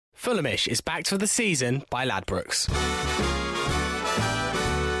Fulhamish is backed for the season by Ladbrokes.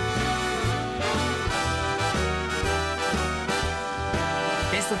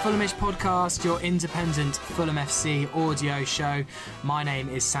 It's the Fulhamish podcast, your independent Fulham FC audio show. My name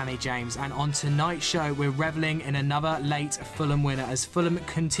is Sammy James, and on tonight's show we're revelling in another late Fulham winner as Fulham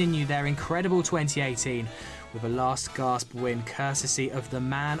continue their incredible 2018 with a last gasp win courtesy of the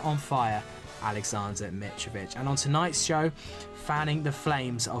man on fire, Alexander Mitrovic. And on tonight's show, fanning the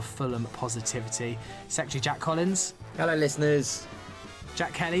flames of Fulham positivity, Secretary Jack Collins. Hello, listeners.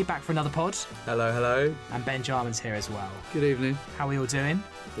 Jack Kelly, back for another pod. Hello, hello. And Ben Jarman's here as well. Good evening. How are we all doing?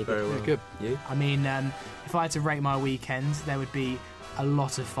 Very well. Good. You? I mean, if I had to rate my weekend, there would be a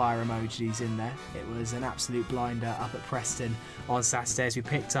lot of fire emojis in there. It was an absolute blinder up at Preston on Saturday as we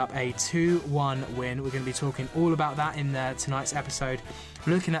picked up a 2-1 win. We're going to be talking all about that in tonight's episode,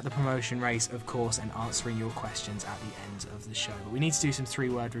 looking at the promotion race, of course, and answering your questions at the end of the show. But we need to do some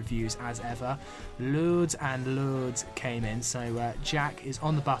three-word reviews as ever. Loads and loads came in, so Jack is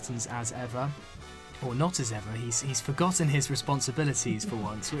on the buttons as ever. Or not as ever. He's forgotten his responsibilities for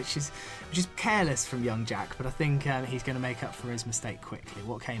once, which is careless from young Jack. But I think he's going to make up for his mistake quickly.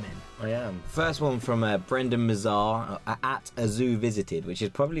 What came in? I am. First one from Brendan Mazar at a zoo visited, which is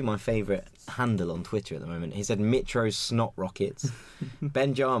probably my favourite handle on Twitter at the moment. He said Mitro's snot rockets.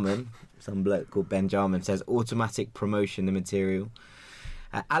 Ben Jarman, some bloke called Ben Jarman, says automatic promotion the material.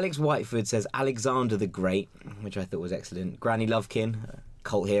 Alex Whiteford says Alexander the Great, which I thought was excellent. Granny Lovekin,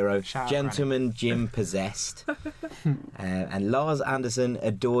 cult hero. Shout out, Gentleman Granny. Jim Possessed. And Lars Anderson,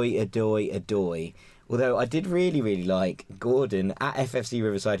 adoy. Although I did really like Gordon at FFC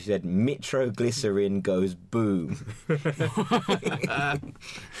Riverside, who said nitroglycerin goes boom.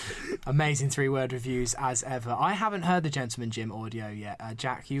 Amazing three-word reviews as ever. I haven't heard the Gentleman Jim audio yet.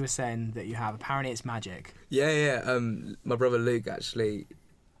 Jack, you were saying that you have. Apparently it's magic. Yeah. My brother Luke actually,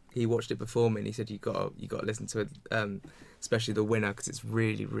 he watched it before me, and he said you got to listen to it, especially the winner, because it's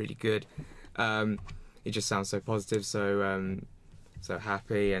really good. It just sounds so positive, so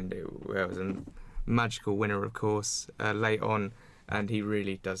happy, and it was a magical winner, of course, late on, and he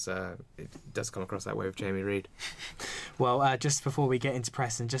really does. It does come across that way with Jamie Reid. Well, just before we get into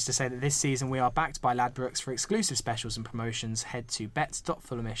Preston, just to say that this season we are backed by Ladbrokes for exclusive specials and promotions. Head to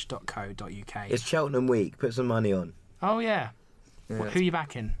bets.fulhamish.co.uk. It's Cheltenham week. Put some money on. Oh yeah. Yeah. Who are you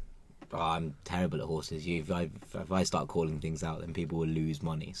backing? Oh, I'm terrible at horses. If I start calling things out, then people will lose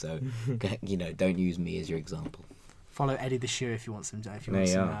money. So, don't use me as your example. Follow Eddie the Shoe if you want some.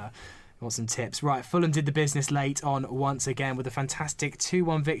 Want some tips. Right, Fulham did the business late on once again with a fantastic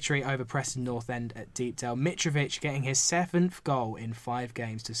 2-1 victory over Preston North End at Deepdale. Mitrovic getting his 7th goal in 5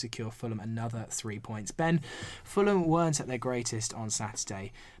 games to secure Fulham another 3 points. Ben, Fulham weren't at their greatest on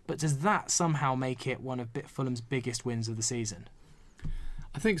Saturday, but does that somehow make it one of Fulham's biggest wins of the season?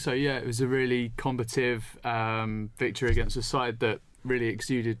 I think so, yeah. It was a really combative victory against a side that really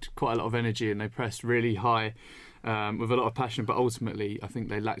exuded quite a lot of energy, and they pressed really high with a lot of passion, but ultimately I think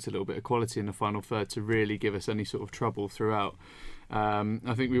they lacked a little bit of quality in the final third to really give us any sort of trouble throughout.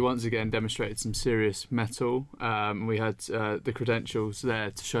 I think we once again demonstrated some serious mettle. We had the credentials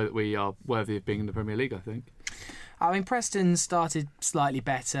there to show that we are worthy of being in the Premier League, I think. I mean, Preston started slightly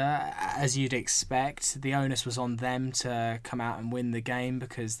better, as you'd expect. The onus was on them to come out and win the game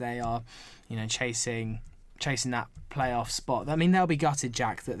because they are, chasing that playoff spot. I mean, they'll be gutted,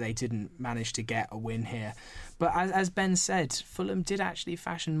 Jack, that they didn't manage to get a win here. But as Ben said, Fulham did actually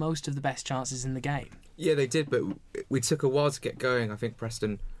fashion most of the best chances in the game. Yeah, they did, but we took a while to get going. I think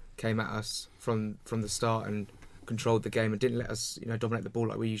Preston came at us from the start and controlled the game and didn't let us, dominate the ball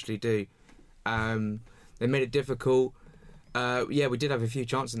like we usually do. They made it difficult. We did have a few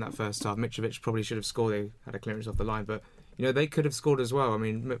chances in that first half. Mitrovic probably should have scored. They had a clearance off the line, but they could have scored as well. I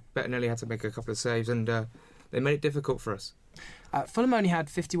mean, Bettinelli had to make a couple of saves, and they made it difficult for us. Fulham only had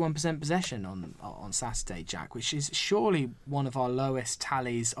 51% possession on Saturday, Jack, which is surely one of our lowest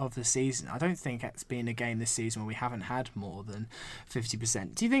tallies of the season. I don't think it's been a game this season where we haven't had more than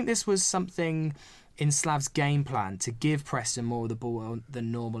 50%. Do you think this was something in Slav's game plan to give Preston more of the ball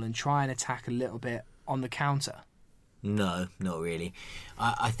than normal and try and attack a little bit on the counter? No, not really.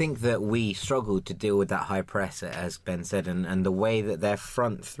 I think that we struggled to deal with that high press, as Ben said, and the way that their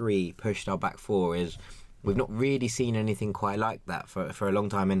front three pushed our back four is we've not really seen anything quite like that for a long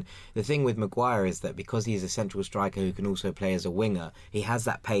time. And the thing with Maguire is that because he's a central striker who can also play as a winger, he has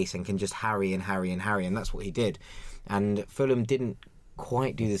that pace and can just harry, and that's what he did. And Fulham didn't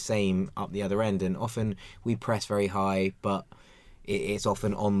quite do the same up the other end, and often we press very high, but it's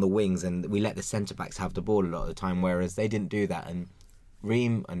often on the wings, and we let the centre-backs have the ball a lot of the time, whereas they didn't do that. And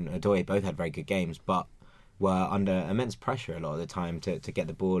Ream and Adoy both had very good games, but were under immense pressure a lot of the time to get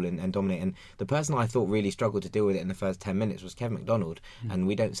the ball and dominate. And the person I thought really struggled to deal with it in the first 10 minutes was Kevin McDonald. And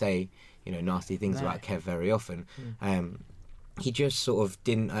we don't say, nasty things about Kev very often. He just sort of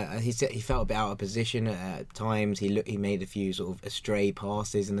didn't. He felt a bit out of position at times. He made a few sort of astray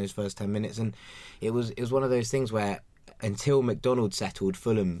passes in those first 10 minutes, and it was one of those things where until McDonald settled,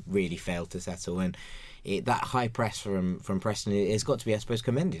 Fulham really failed to settle. And that high press from Preston has got to be, I suppose,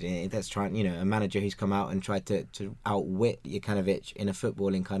 commended. That's trying, a manager who's come out and tried to outwit Jokanovic in a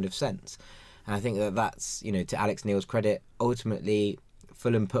footballing kind of sense. And I think that's to Alex Neil's credit. Ultimately,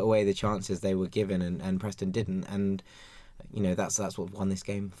 Fulham put away the chances they were given, and Preston didn't. And that's what won this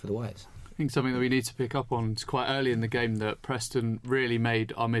game for the Whites. I think something that we need to pick up on is quite early in the game that Preston really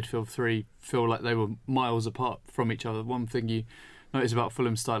made our midfield three feel like they were miles apart from each other. One thing you notice about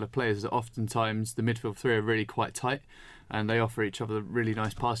Fulham's style of play is that oftentimes the midfield three are really quite tight and they offer each other really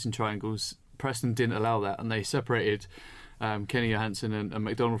nice passing triangles. Preston didn't allow that, and they separated Kenny Johansson and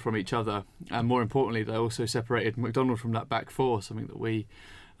McDonald from each other. And more importantly, they also separated McDonald from that back four, something that we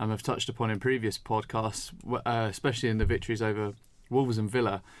have touched upon in previous podcasts, especially in the victories over Wolves and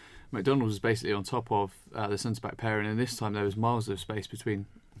Villa. McDonald was basically on top of the centre-back pairing, and this time there was miles of space between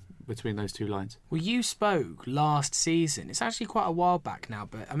those two lines. Well, you spoke last season. It's actually quite a while back now,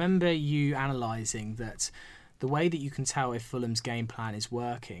 but I remember you analysing that the way that you can tell if Fulham's game plan is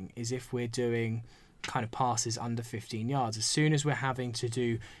working is if we're doing kind of passes under 15 yards. As soon as we're having to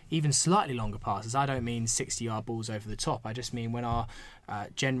do even slightly longer passes, I don't mean 60-yard balls over the top, I just mean when our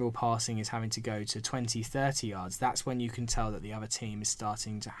general passing is having to go to 20, 30 yards, that's when you can tell that the other team is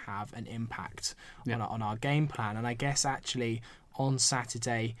starting to have an impact on our game plan. And I guess actually on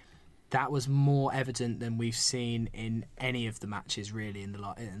Saturday that was more evident than we've seen in any of the matches really in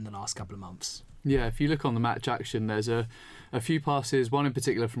the last couple of months. Yeah, if you look on the match action, there's a few passes, one in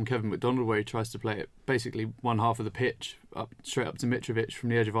particular from Kevin McDonald where he tries to play it basically one half of the pitch straight up to Mitrovic from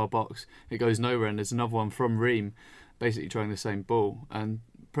the edge of our box. It goes nowhere, and there's another one from Ream basically trying the same ball. And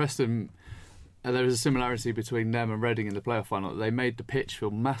Preston, there is a similarity between them and Reading in the playoff final. They made the pitch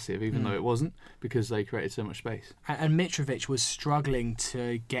feel massive even though it wasn't, because they created so much space. And Mitrovic was struggling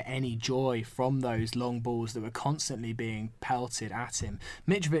to get any joy from those long balls that were constantly being pelted at him.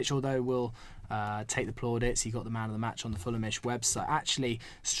 Mitrovic, although will take the plaudits, he got the man of the match on the Fulhamish website, actually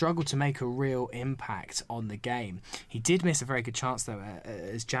struggled to make a real impact on the game. He did miss a very good chance though,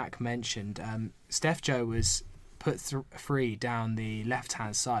 as Jack mentioned. Steph Joe was put free down the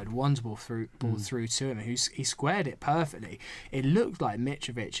left-hand side, ball through to him, he squared it perfectly. It looked like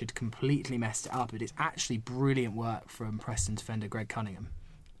Mitrovic had completely messed it up, but it's actually brilliant work from Preston defender Greg Cunningham.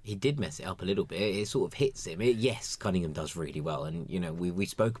 He did mess it up a little bit. It sort of hits him. Yes, Cunningham does really well, and we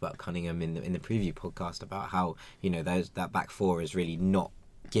spoke about Cunningham in the preview podcast about how that back four is really not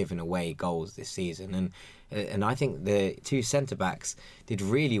given away goals this season, and I think the two centre backs did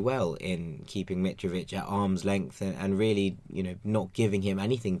really well in keeping Mitrovic at arm's length and really not giving him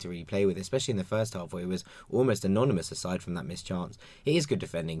anything to really play with, especially in the first half where he was almost anonymous aside from that missed chance. It is good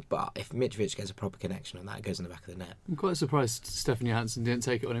defending, but if Mitrovic gets a proper connection on that, it goes in the back of the net. I'm quite surprised Stefan Johansson didn't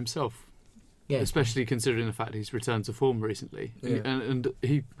take it on himself. Yeah. Especially considering the fact he's returned to form recently. Yeah. And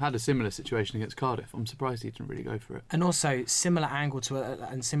he had a similar situation against Cardiff. I'm surprised he didn't really go for it. And also, similar angle to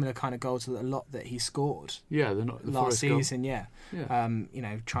and similar kind of goal to a lot that he scored. Yeah, the last season, goal.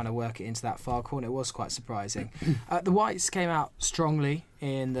 Yeah. Trying to work it into that far corner. It was quite surprising. The Whites came out strongly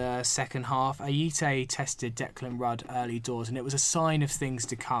in the second half. Ayite tested Declan Rudd early doors, and it was a sign of things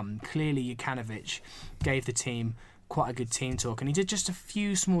to come. Clearly, Jokanovic gave the team quite a good team talk, and he did just a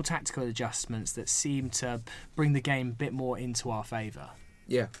few small tactical adjustments that seemed to bring the game a bit more into our favour.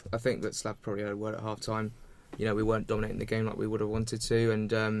 Yeah, I think that Slav probably had a word at half time. We weren't dominating the game like we would have wanted to,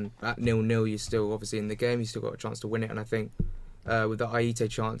 and at 0-0 you're still obviously in the game, you still got a chance to win it, and I think with the Ayite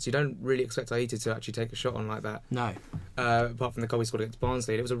chance, you don't really expect Ayite to actually take a shot on like that. No. Apart from the goal he scored against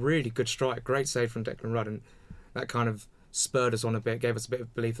Barnsley, it was a really good strike, great save from Declan Rudd, and that kind of spurred us on a bit, gave us a bit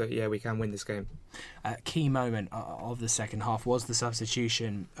of belief that we can win this game. A key moment of the second half was the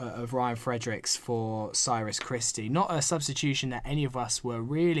substitution of Ryan Fredericks for Cyrus Christie. Not a substitution that any of us were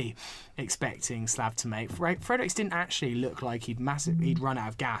really expecting Slav to make. Fredericks didn't actually look like he'd run out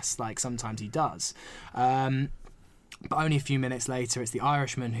of gas like sometimes he does. But only a few minutes later, it's the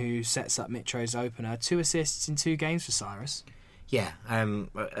Irishman who sets up Mitro's opener. 2 assists in 2 games for Cyrus. Yeah,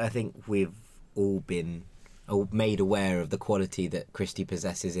 I think we've all been made aware of the quality that Christie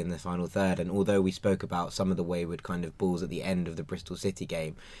possesses in the final third, and although we spoke about some of the wayward kind of balls at the end of the Bristol City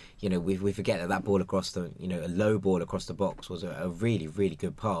game, we forget that ball across the a low ball across the box was a really, really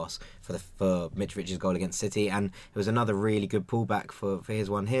good pass for Mitrovic's goal against City, and it was another really good pullback for his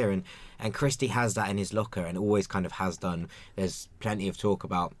one here, and And Christie has that in his locker and always kind of has done. There's plenty of talk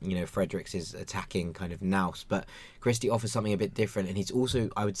about, Fredericks' attacking kind of nous, but Christie offers something a bit different, and he's also,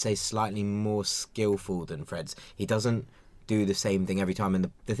 I would say, slightly more skillful than Freds. He doesn't do the same thing every time,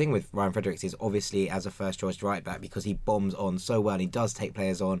 and the thing with Ryan Fredericks is obviously as a first choice right back, because he bombs on so well and he does take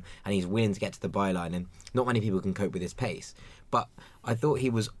players on and he's willing to get to the byline, and not many people can cope with his pace. But I thought he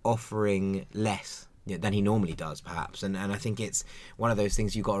was offering less than he normally does, perhaps, and I think it's one of those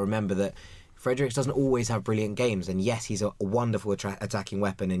things you've got to remember, that Fredericks doesn't always have brilliant games, and yes, he's a wonderful attacking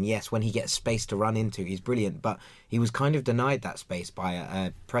weapon, and yes, when he gets space to run into, he's brilliant, but he was kind of denied that space by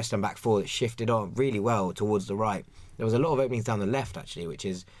a Preston back four that shifted on really well towards the right. There was a lot of openings down the left, actually, which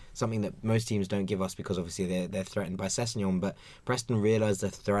is something that most teams don't give us, because obviously they're threatened by Sessegnon, but Preston realised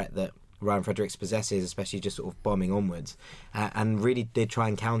the threat that Ryan Fredericks possesses, especially just sort of bombing onwards, and really did try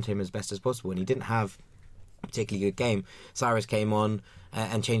and counter him as best as possible, and he didn't have a particularly good game. Cyrus came on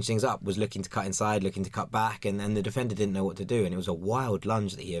and changed things up, was looking to cut inside, looking to cut back, and the defender didn't know what to do, and it was a wild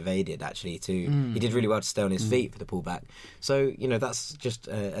lunge that he evaded, actually. He did really well to stay on his feet for the pullback. So, that's just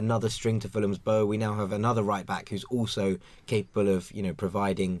another string to Fulham's bow. We now have another right back who's also capable of,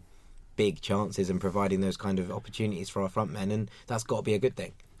 providing big chances and providing those kind of opportunities for our front men, and that's got to be a good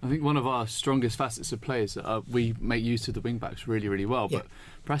thing. I think one of our strongest facets of players, we make use of the wing-backs really, really well, but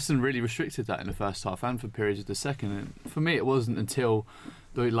Preston really restricted that in the first half and for periods of the second. And for me, it wasn't until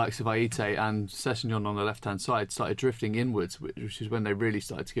the likes of Aite and Sessegnon on the left-hand side started drifting inwards, which is when they really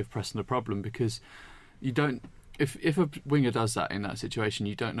started to give Preston a problem, because you don't... If a winger does that in that situation,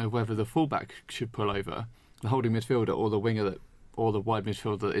 you don't know whether the fullback should pull over, the holding midfielder, or the winger or the wide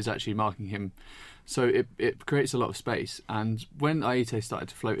midfielder that is actually marking him. So it creates a lot of space, and when Aite started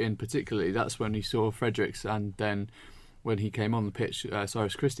to float in particularly, that's when you saw Fredericks, and then when he came on the pitch,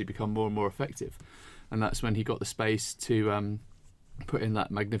 Cyrus Christie become more and more effective, and that's when he got the space to put in that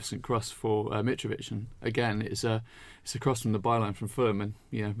magnificent cross for Mitrovic. And again, it's a cross from the byline from Fulham, and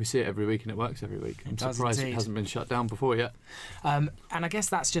we see it every week and it works every week. I'm surprised it hasn't been shut down before yet. And I guess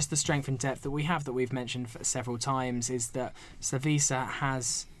that's just the strength and depth that we have, that we've mentioned several times, is that Slavisa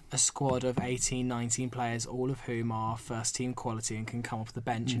has a squad of 18, 19 players, all of whom are first team quality and can come off the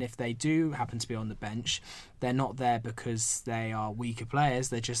bench. And if they do happen to be on the bench, they're not there because they are weaker players,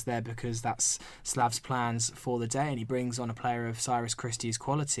 they're just there because that's Slav's plans for the day, and he brings on a player of Cyrus Christie's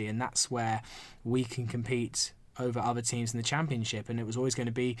quality, and that's where we can compete over other teams in the Championship. And it was always going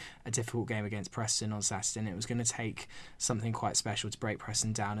to be a difficult game against Preston on Saturday, and it was going to take something quite special to break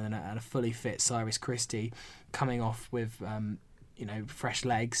Preston down, and a fully fit Cyrus Christie coming off with fresh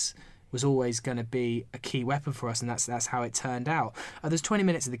legs was always going to be a key weapon for us, and that's how it turned out. There's 20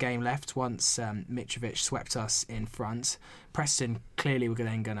 minutes of the game left once Mitrovic swept us in front. Preston clearly were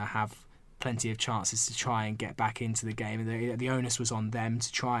then going to have plenty of chances to try and get back into the game. The onus was on them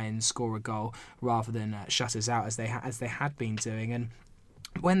to try and score a goal rather than shut us out as they had been doing. And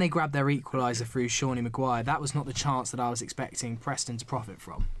when they grabbed their equaliser through Shawnee Maguire, that was not the chance that I was expecting Preston to profit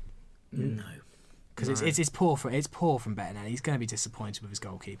from. No. Because it's poor from Bettinelli. He's going to be disappointed with his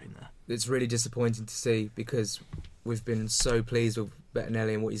goalkeeping there. It's really disappointing to see, because we've been so pleased with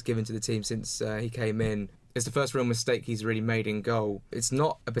Bettinelli and what he's given to the team since he came in. It's the first real mistake he's really made in goal. It's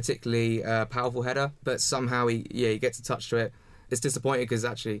not a particularly powerful header, but somehow he gets a touch to it. It's disappointing because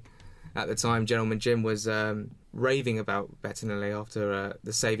actually at the time Gentleman Jim was raving about Bettinelli after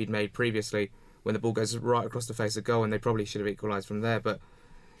the save he'd made previously, when the ball goes right across the face of goal, and they probably should have equalised from there. But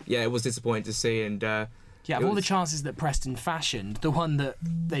yeah, it was disappointing to see. And of all the chances that Preston fashioned, the one that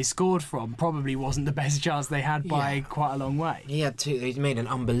they scored from probably wasn't the best chance they had by quite a long way. He made an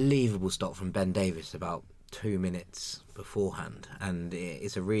unbelievable stop from Ben Davies about 2 minutes beforehand, and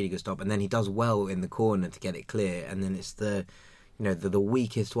it's a really good stop. And then he does well in the corner to get it clear, and then it's the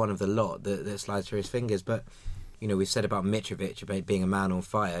weakest one of the lot that slides through his fingers. But we've said about Mitrovic about being a man on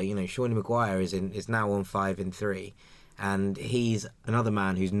fire. Shawnee Maguire is now on 5 in 3. And he's another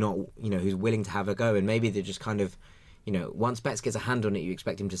man who's not, who's willing to have a go. And maybe they're just kind of, once Betts gets a hand on it, you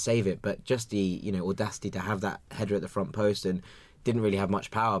expect him to save it. But just the, audacity to have that header at the front post, and didn't really have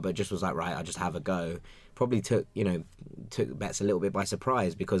much power, but just was like, right, I'll just have a go. Probably took Betts a little bit by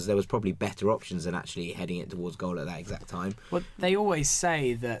surprise, because there was probably better options than actually heading it towards goal at that exact time. Well, they always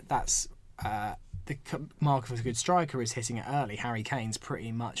say that's the mark of a good striker is hitting it early. Harry Kane's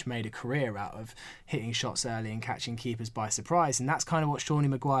pretty much made a career out of hitting shots early and catching keepers by surprise, and that's kind of what Shawnee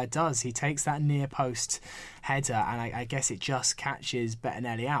Maguire does. He takes that near post header, and I guess it just catches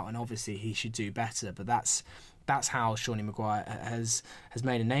Bettinelli out, and obviously he should do better, but that's how Shawnee Maguire has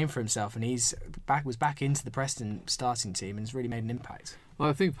made a name for himself, and was back into the Preston starting team and has really made an impact. Well,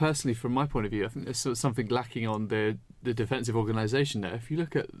 I think personally, from my point of view, I think there's something lacking on the the defensive organisation there. If you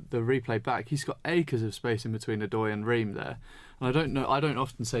look at the replay back, he's got acres of space in between Odoi and Ream there. And I don't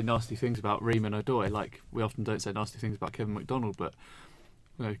often say nasty things about Ream and Odoi, like we often don't say nasty things about Kevin McDonald, but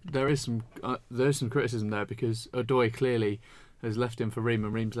there is some criticism there, because Odoi clearly has left him for Ream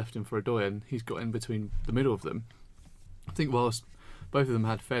and Ream's left him for Odoi, and he's got in between the middle of them. I think whilst both of them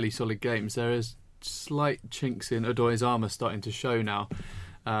had fairly solid games, there is slight chinks in Odoi's armour starting to show now,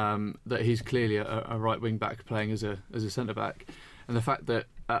 that he's clearly a right wing back playing as a centre back, and the fact that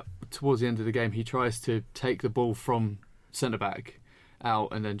towards the end of the game he tries to take the ball from centre back out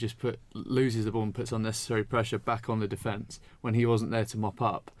and then just loses the ball and puts unnecessary pressure back on the defence when he wasn't there to mop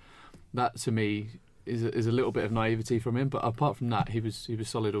up. That to me is a little bit of naivety from him, but apart from that, he was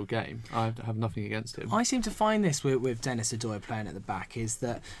solid all game. I have nothing against him. I seem to find this with Dennis Odoi playing at the back, is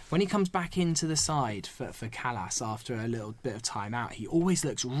that when he comes back into the side for Callas after a little bit of time out, he always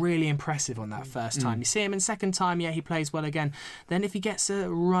looks really impressive on that first time. You see him, and second time, he plays well again. Then if he gets a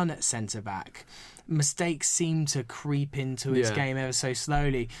run at centre back, mistakes seem to creep into his game ever so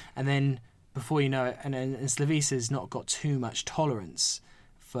slowly, and then before you know it, and Slavisa's not got too much tolerance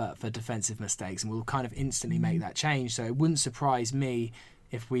for defensive mistakes, and will kind of instantly make that change. So it wouldn't surprise me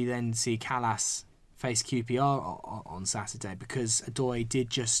if we then see Callas face QPR on Saturday, because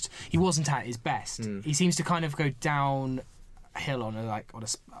Odoi he wasn't at his best. He seems to kind of go downhill on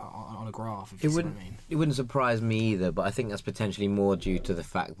a graph, if you see what I mean. It wouldn't surprise me either, but I think that's potentially more due to the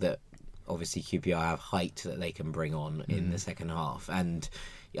fact that obviously QPR have height that they can bring on in the second half, and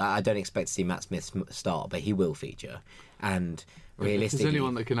I don't expect to see Matt Smith start, but he will feature. And realistically, there's only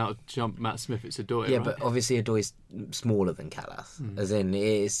one that can out jump Matt Smith. It's Odoi. Yeah, right? but obviously Odoi's smaller than Callas. As in,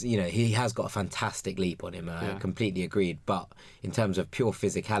 he has got a fantastic leap on him. Completely agreed. But in terms of pure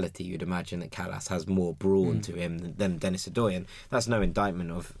physicality, you'd imagine that Callas has more brawn to him than Dennis Odoi, and that's no indictment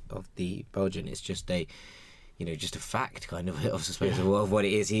of the Belgian. It's just a fact, kind of, I suppose, of what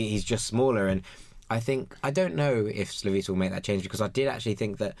it is. He's just smaller, and I don't know if Slavisa will make that change, because I did actually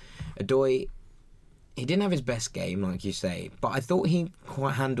think that Odoi, he didn't have his best game, like you say, but I thought he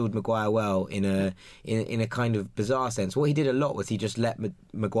quite handled Maguire well in a kind of bizarre sense. What he did a lot was he just let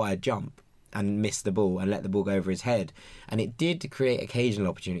Maguire jump and miss the ball and let the ball go over his head, and it did create occasional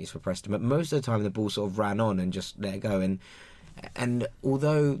opportunities for Preston, but most of the time the ball sort of ran on and just let it go. And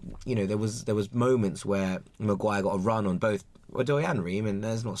although there was moments where Maguire got a run on both Odoi and Ream, and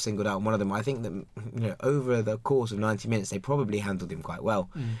there's not singled out one of them, I think that over the course of 90 minutes they probably handled him quite well.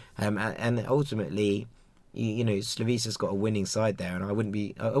 And ultimately, Slavisa's got a winning side there, and I wouldn't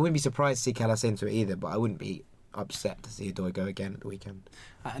be surprised to see Callas into it either, but I wouldn't be upset to see Odoi go again at the weekend.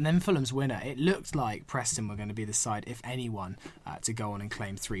 And then Fulham's winner, it looked like Preston were going to be the side, if anyone, to go on and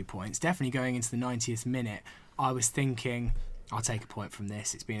claim 3 points. Definitely going into the 90th minute, I was thinking, I'll take a point from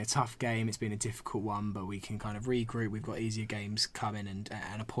this. It's been a tough game, it's been a difficult one, but we can kind of regroup. We've got easier games coming, and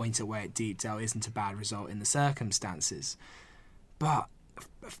a point away at Deepdale isn't a bad result in the circumstances. But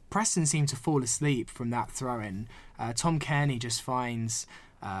Preston seemed to fall asleep from that throw-in. Tom Kearney just finds,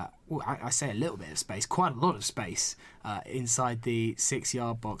 I say a little bit of space, quite a lot of space inside the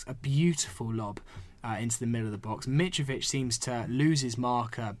 6-yard box. A beautiful lob into the middle of the box. Mitrovic seems to lose his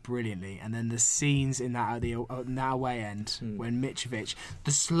marker brilliantly, and then the scenes in that at the away end when Mitrovic,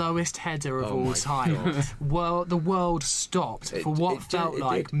 the slowest header of all time, the world stopped for what felt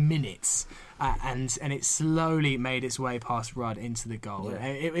like minutes, and it slowly made its way past Rudd into the goal. Yeah.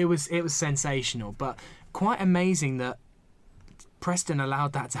 It was sensational, but quite amazing that Preston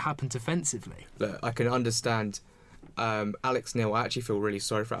allowed that to happen defensively. Look, I can understand Alex Neil. I actually feel really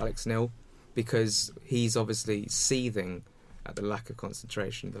sorry for Alex Neil, because he's obviously seething at the lack of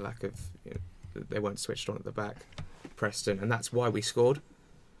concentration, the lack of they weren't switched on at the back, Preston, and that's why we scored.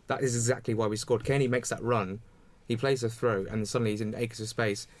 That is exactly why we scored. Kenny makes that run, he plays a throw, and suddenly he's in acres of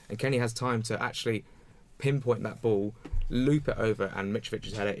space, and Kenny has time to actually pinpoint that ball, loop it over, and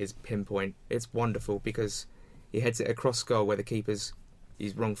Mitrovic's header is pinpoint. It's wonderful, because he heads it across goal where he's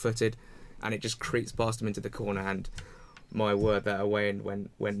wrong-footed, and it just creeps past him into the corner, and my word, that away end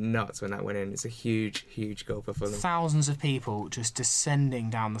went nuts when that went in. It's a huge, huge goal for Fulham. Thousands of people just descending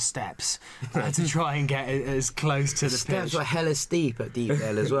down the steps to try and get as close to the steps pitch. Were hella steep at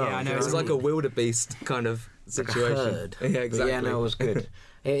Deepdale as well. Yeah, I know. It was like a wildebeest kind of situation. Like a herd. Yeah, exactly. But yeah, no, it was good.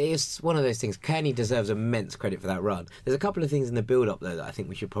 It's one of those things. Kearney deserves immense credit for that run. There's a couple of things in the build-up, though, that I think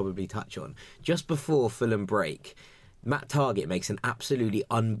we should probably touch on. Just before Fulham break, Matt Targett makes an absolutely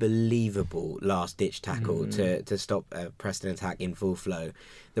unbelievable last-ditch tackle to stop a Preston attack in full flow.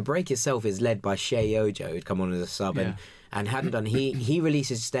 The break itself is led by Shea Ojo, who'd come on as a sub, and hadn't done. He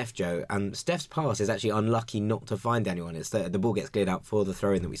releases Steph Joe, and Steph's pass is actually unlucky not to find anyone. It's the ball gets cleared out for the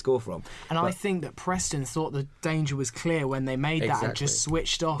throw-in that we score from. And I think that Preston thought the danger was clear when they made that and just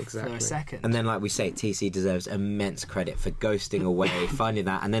switched off for a second. And then, like we say, TC deserves immense credit for ghosting away, finding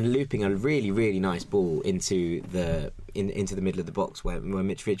that, and then looping a really, really nice ball into the middle of the box where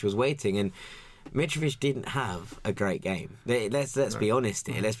Mitrovic was waiting. And Mitrovic didn't have a great game. Let's be honest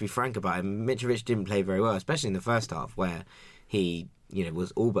here. Let's be frank about it. Mitrovic didn't play very well, especially in the first half, where he,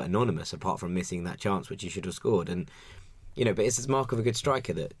 was all but anonymous apart from missing that chance which he should have scored. And but it's a mark of a good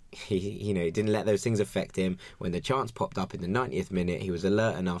striker that he didn't let those things affect him. When the chance popped up in the 90th minute, he was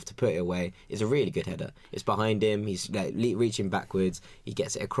alert enough to put it away. It's a really good header. It's behind him. He's reaching backwards. He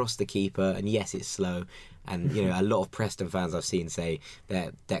gets it across the keeper, and yes, it's slow. And a lot of Preston fans I've seen say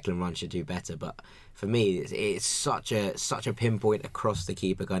that Declan Rice should do better, but for me, it's such a pinpoint across the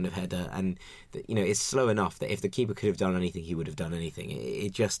keeper kind of header, and it's slow enough that if the keeper could have done anything, he would have done anything.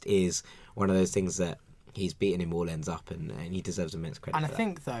 It just is one of those things that he's beaten him all ends up, and he deserves immense credit. And for I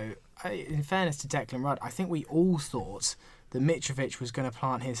think, though, in fairness to Declan Rice, I think we all thought that Mitrovic was going to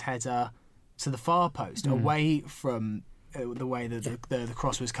plant his header to the far post, away from the way that the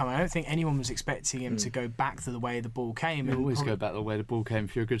cross was coming. I don't think anyone was expecting him to go back to the way the ball came. You always go back the way the ball came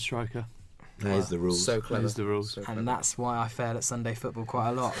if you're a good striker. That is the rules. So clever. That is the rules. So and that's why I failed at Sunday football quite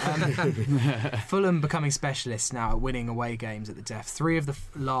a lot. Fulham becoming specialists now at winning away games at the Deaf. 3 of the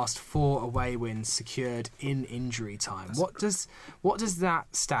last 4 away wins secured in injury time. What does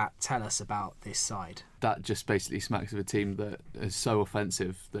that stat tell us about this side? That just basically smacks of a team that is so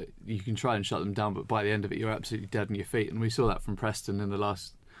offensive that you can try and shut them down, but by the end of it, you're absolutely dead on your feet. And we saw that from Preston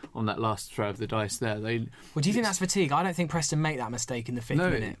on that last throw of the dice there. Well, do you think that's fatigue? I don't think Preston make that mistake in the 5th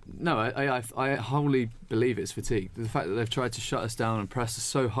minute. No, I wholly believe it's fatigue. The fact that they've tried to shut us down and press us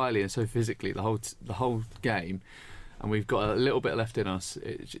so highly and so physically the whole game, and we've got a little bit left in us.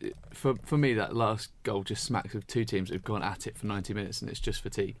 For me, that last goal just smacks of 2 teams who've gone at it for 90 minutes, and it's just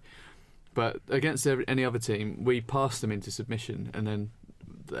fatigue. But against any other team, we pass them into submission and then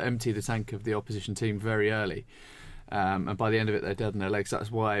empty the tank of the opposition team very early. And by the end of it, they're dead on their legs. That's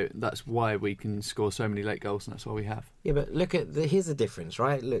why we can score so many late goals, and that's why we have. Yeah, but look here's the difference,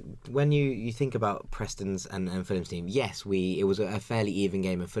 right? Look, when you think about Preston's and Fulham's team, yes, it was a fairly even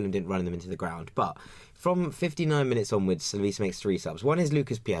game, and Fulham didn't run them into the ground. But from 59 minutes onwards, Salvisa makes 3 subs. One is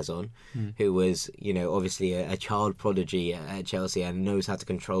Lucas Piazon, who was obviously a child prodigy at Chelsea and knows how to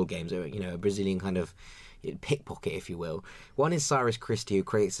control games. A Brazilian kind of pickpocket, if you will. One is Cyrus Christie, who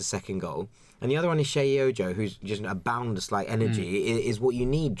creates the second goal. And the other one is Shea Ojo, who's just a boundless energy, is what you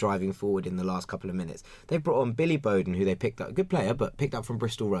need driving forward in the last couple of minutes. They've brought on Billy Bowden, who they picked up, a good player, but picked up from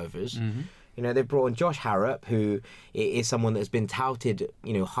Bristol Rovers. They've brought on Josh Harrop, who is someone that's been touted,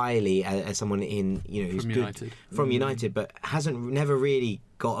 highly as someone who's from United. From United, but never really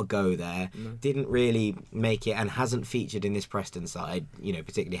got a go there. No. Didn't really make it, and hasn't featured in this Preston side,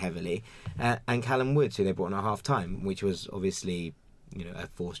 particularly heavily. And Callum Woods, who they brought on at half time, which was obviously a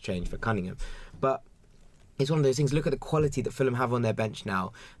forced change for Cunningham, but it's one of those things. Look at the quality that Fulham have on their bench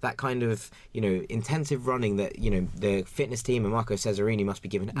now. That kind of, intensive running that, the fitness team and Marco Cesarini must be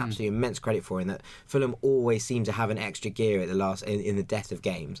given absolutely immense credit for, in that Fulham always seem to have an extra gear at the last in the death of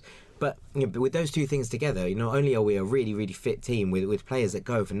games. But with those 2 things together, not only are we a really, really fit team with players that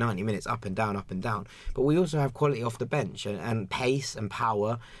go for 90 minutes up and down, but we also have quality off the bench and pace and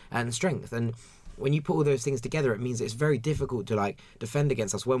power and strength. And when you put all those things together, it means it's very difficult to defend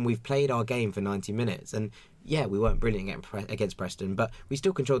against us when we've played our game for 90 minutes. And yeah, we weren't brilliant against Preston, but we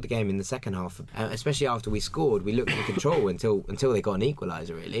still controlled the game in the second half. Especially after we scored, we looked in control until they got an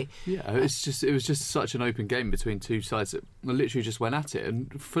equaliser. Really. Yeah, it was just such an open game between 2 sides that literally just went at it.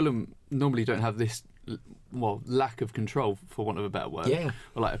 And Fulham normally don't have this lack of control, for want of a better word,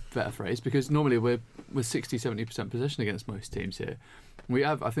 or a better phrase, because normally we're 60-70% possession against most teams here.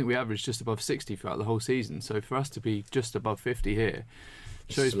 I think we averaged just above 60 throughout the whole season. So for us to be just above 50 here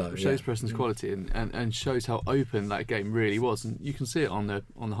shows Preston's quality and shows how open that game really was. And you can see it on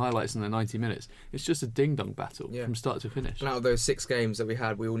the highlights in the 90 minutes. It's just a ding-dong battle from start to finish. And out of those 6 games that we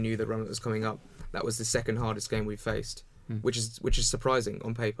had, we all knew the run that was coming up. That was the second hardest game we faced, which is surprising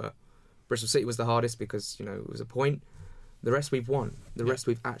on paper. Bristol City was the hardest because it was a point. The rest we've won. The rest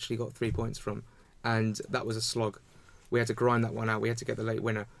we've actually got 3 points from, and that was a slog. We had to grind that one out. We had to get the late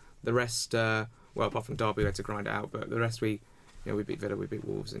winner. The rest, apart from Derby, we had to grind it out. But the rest, we beat Villa, we beat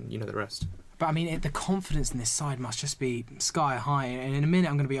Wolves, and the rest. But I mean, the confidence in this side must just be sky high. And in a minute,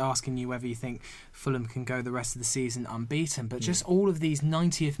 I'm going to be asking you whether you think Fulham can go the rest of the season unbeaten. But just all of these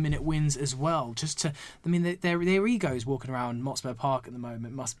 90th minute wins as well. Their egos walking around Motspur Park at the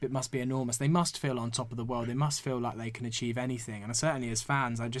moment must be enormous. They must feel on top of the world. They must feel like they can achieve anything. And certainly as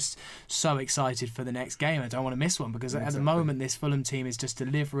fans, I'm just so excited for the next game. I don't want to miss one because at the moment this Fulham team is just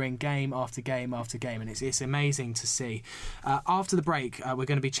delivering game after game after game, and it's amazing to see. After the break, we're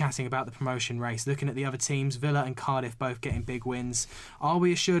going to be chatting about the promotion race, looking at the other teams. Villa and Cardiff both getting big wins. Are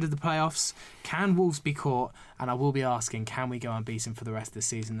we assured of the playoffs? Can Wolves be caught? And I will be asking, can we go unbeaten for the rest of the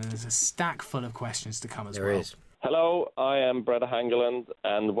season? And there's a stack full of questions to come as well. There is. Hello, I am Brett Hangeland,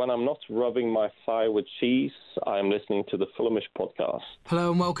 and when I'm not rubbing my thigh with cheese, I'm listening to the Fulhamish podcast.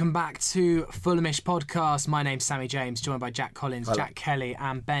 Hello and welcome back to Fulhamish podcast. My name's Sammy James, joined by Jack Collins, Hello. Jack Kelly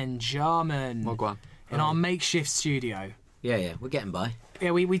and Ben Jarman in our makeshift studio. Yeah, we're getting by. Yeah,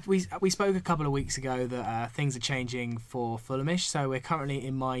 we spoke a couple of weeks ago that things are changing for Fulhamish, so we're currently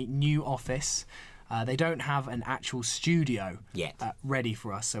in my new office. They don't have an actual studio Yet. Ready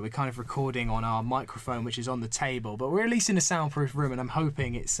for us, so we're kind of recording on our microphone, which is on the table, but we're at least in a soundproof room, and I'm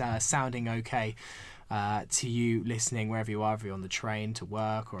hoping it's sounding okay to you listening wherever you are, if you're on the train to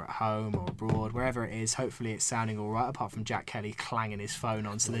work or at home or abroad, wherever it is. Hopefully it's sounding all right, apart from Jack Kelly clanging his phone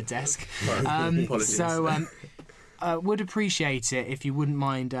onto the desk. Would appreciate it if you wouldn't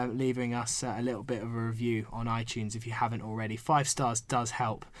mind leaving us a little bit of a review on iTunes if you haven't already. 5 stars does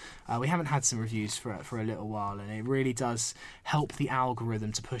help. We haven't had some reviews for a little while, and it really does help the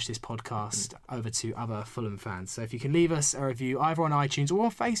algorithm to push this podcast over to other Fulham fans. So if you can leave us a review either on iTunes or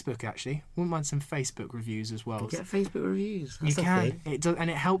on Facebook, actually, wouldn't mind some Facebook reviews as well. Get Facebook reviews. You can. It does, and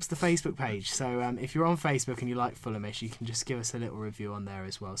it helps the Facebook page. So if you're on Facebook and you like Fulhamish, you can just give us a little review on there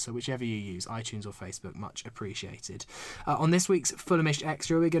as well. So whichever you use, iTunes or Facebook, much appreciated. On this week's Fulhamish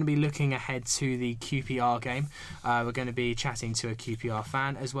Extra, we're going to be looking ahead to the QPR game. We're going to be chatting to a QPR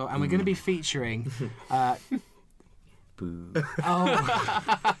fan as well, and we're going to be featuring... Boo.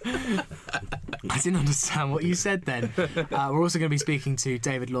 I didn't understand what you said then. We're also going to be speaking to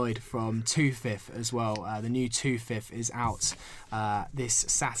David Lloyd from 2/5 as well. The new 2/5 is out this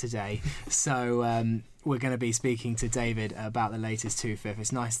Saturday, so we're going to be speaking to David about the latest 2/5.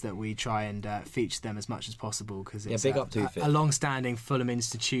 It's nice that we try and feature them as much as possible because it's big up 2/5. a long-standing Fulham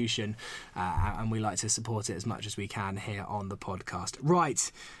institution, and we like to support it as much as we can here on the podcast.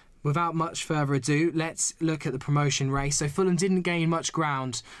 Right. Without much further ado, let's look at the promotion race. So Fulham didn't gain much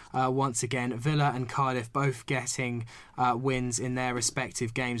ground once again. Villa and Cardiff both getting wins in their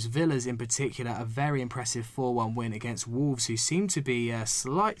respective games. Villa's in particular a very impressive 4-1 win against Wolves, who seem to be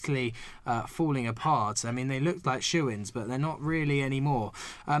slightly falling apart. I mean, they looked like shoo-ins, but they're not really anymore.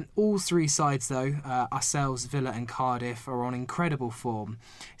 All 3 sides, though, ourselves, Villa and Cardiff, are on incredible form.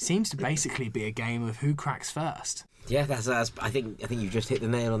 It seems to basically be a game of who cracks first. Yeah, that's. I think you've just hit the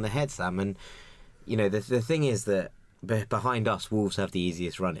nail on the head, Sam. And you know, the thing is that behind us, Wolves have the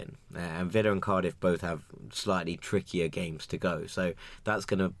easiest run in, and Villa and Cardiff both have slightly trickier games to go. So that's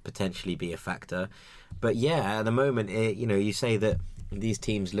going to potentially be a factor. But yeah, at the moment, you say that these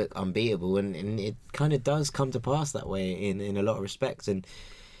teams look unbeatable, and it kind of does come to pass that way in a lot of respects. And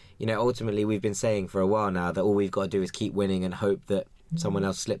ultimately, we've been saying for a while now that all we've got to do is keep winning and hope that someone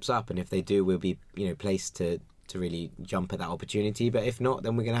else slips up, and if they do, we'll be placed to really jump at that opportunity. But if not,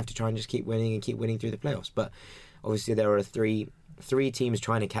 then we're going to have to try and just keep winning through the playoffs. But obviously there are three teams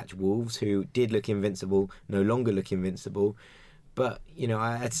trying to catch Wolves, who did look invincible, no longer look invincible. But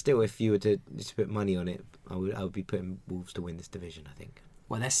I'd still, if you were to just put money on it, I would be putting Wolves to win this division, I think.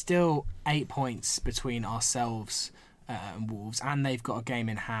 Well, there's still 8 points between ourselves and Wolves, and they've got a game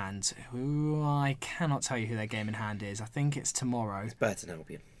in hand. Who I cannot tell you who their game in hand is. I think it's tomorrow. It's Burton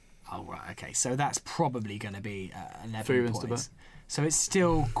Albion. Oh, right, okay. So that's probably going to be 11 3 wins points. So it's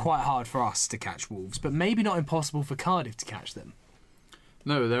still quite hard for us to catch Wolves, but maybe not impossible for Cardiff to catch them.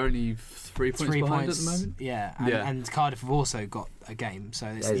 No, they're only 3 points behind at the moment. Yeah, and Cardiff have also got a game, so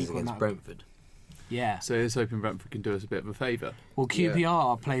it's equal against Brentford. Yeah. So he's hoping Brentford can do us a bit of a favour. Well,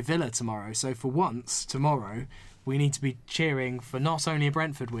 QPR play Villa tomorrow, so for once, tomorrow, we need to be cheering for not only a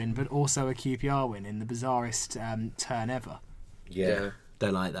Brentford win, but also a QPR win in the bizarrest turn ever. Yeah.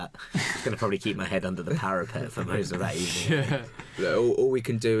 Don't like that. I'm going to probably keep my head under the parapet for most of that evening. Yeah. All we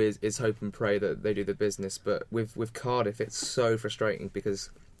can do is hope and pray that they do the business. But with Cardiff, it's so frustrating because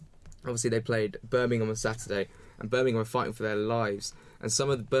obviously they played Birmingham on Saturday, and Birmingham are fighting for their lives. And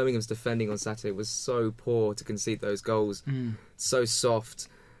some of Birmingham's defending on Saturday was so poor to concede those goals, so soft,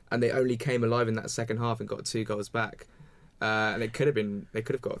 and they only came alive in that second half and got 2 goals back. And they could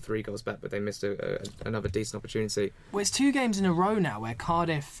have got 3 goals back, but they missed another decent opportunity. Well, it's 2 games in a row now where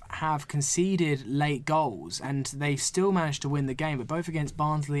Cardiff have conceded late goals and they've still managed to win the game, but both against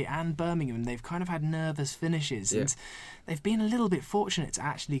Barnsley and Birmingham, they've kind of had nervous finishes. Yeah. And they've been a little bit fortunate to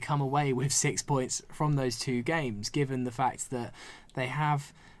actually come away with 6 points from those 2 games, given the fact that they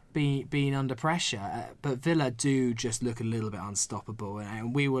have been under pressure, but Villa do just look a little bit unstoppable,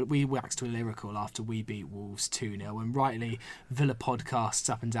 and we waxed lyrical after we beat Wolves 2-0, and rightly Villa podcasts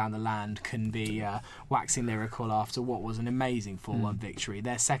up and down the land can be waxing lyrical after what was an amazing 4-1 victory.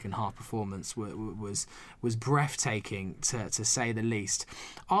 Their second half performance was breathtaking to say the least.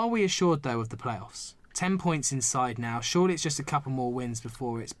 Are we assured though of the playoffs? 10 points inside now, surely it's just a couple more wins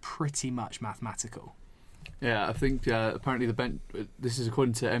before it's pretty much mathematical. Yeah, I think apparently the bench. This is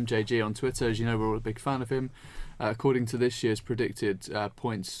according to MJG on Twitter. As you know, we're all a big fan of him. According to this year's predicted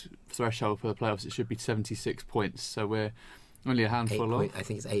points threshold for the playoffs, it should be 76 points. So we're only a handful off. I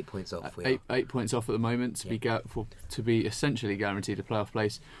think it's 8 points off. 8 points off at the moment to be essentially guaranteed a playoff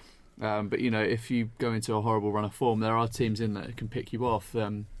place. But if you go into a horrible run of form, there are teams in there that can pick you off.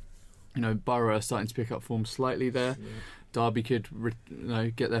 Borough are starting to pick up form slightly there. Yeah. Derby could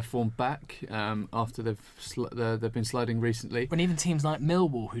get their form back after they've been sliding recently. And even teams like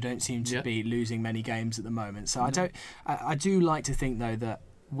Millwall, who don't seem to be losing many games at the moment. So I do like to think though that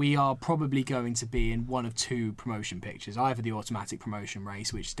we are probably going to be in one of 2 promotion pictures, either the automatic promotion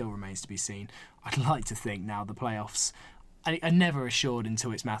race, which still remains to be seen. I'd like to think now the playoffs are never assured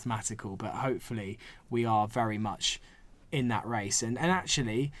until it's mathematical, but hopefully we are very much in that race. And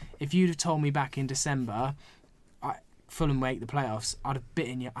actually, if you'd have told me back in December Fulham make the playoffs, I'd have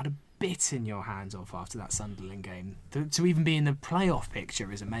bitten your hands off after that Sunderland game. To even be in the playoff picture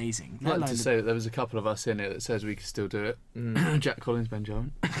is amazing. I'd like to say that there was a couple of us in it that says we could still do it. Jack Collins, Ben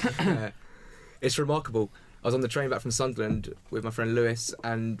Jarman. It's remarkable. I was on the train back from Sunderland with my friend Lewis,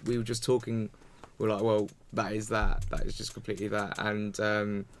 and we were just talking. We were like, well, that is just completely that.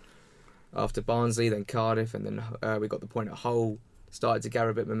 And after Barnsley, then Cardiff, and then we got the point at Hull. Started to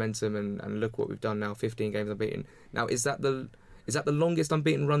gather a bit of momentum, and look what we've done now. 15 games unbeaten. Now, is that the longest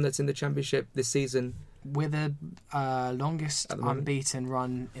unbeaten run that's in the Championship this season? We're the longest unbeaten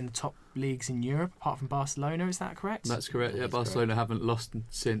run in the top leagues in Europe, apart from Barcelona. Is that correct? That's correct. Yeah, Barcelona haven't lost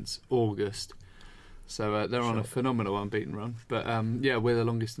since August, so they're on a phenomenal unbeaten run. But we're the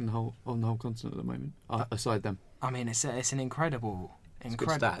longest on the whole continent at the moment. Aside them, I mean, it's an incredible.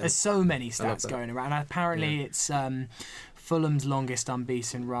 Stat, There's so many stats going around. Apparently, it's Fulham's longest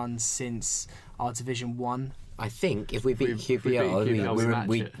unbeaten run since our Division 1. I think if we beat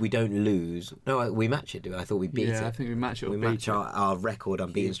QPR, we don't lose. No, we match it, do we? I thought we beat it. Yeah, I think we match it. We match our record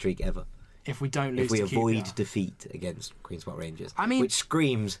unbeaten streak ever. If we don't lose, if we to avoid QPR. Defeat against Queen's Park Rangers, I mean, which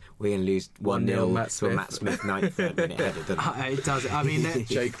screams we're going to lose 1-0 to a Matt Smith 93rd minute header, doesn't it? It does. I mean,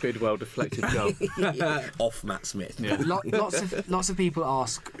 Jake Bidwell deflected goal off Matt Smith. Yeah. Lots of people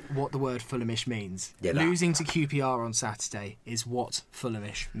ask what the word Fulhamish means. Yeah, Losing to QPR on Saturday is what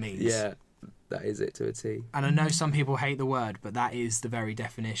Fulhamish means. Yeah. That is it to a T. And I know some people hate the word, but that is the very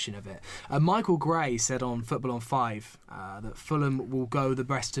definition of it. Michael Gray said on Football on 5 that Fulham will go the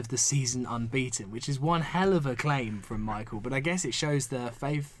rest of the season unbeaten, which is one hell of a claim from Michael. But I guess it shows the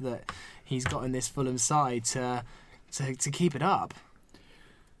faith that he's got in this Fulham side to keep it up.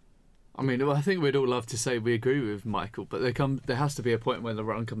 I mean, I think we'd all love to say we agree with Michael, but there has to be a point where the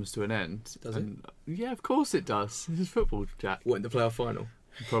run comes to an end. Does it? Yeah, of course it does. This is football, Jack. What, in the playoff final?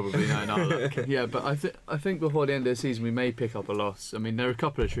 Probably no. Yeah, but I think before the end of the season we may pick up a loss. I mean, there are a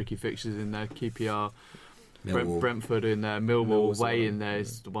couple of tricky fixtures in there. QPR, Brentford in there, Millwall away in there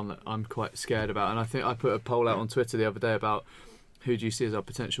is the one that I'm quite scared about. And I think I put a poll out on Twitter the other day about who do you see as our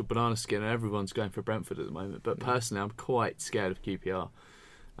potential banana skin, and everyone's going for Brentford at the moment. But personally, I'm quite scared of QPR.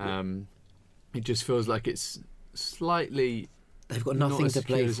 It just feels like it's slightly. They've got nothing to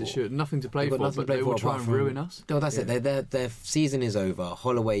play for. Nothing to play for, but they will try and ruin us. No, that's it. Their season is over.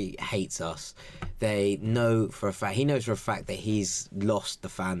 Holloway hates us. They know for a fact. He knows for a fact that he's lost the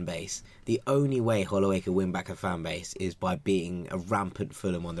fan base. The only way Holloway can win back a fan base is by beating a rampant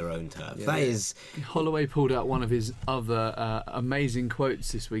Fulham on their own turf. Yeah. That is. Holloway pulled out one of his other amazing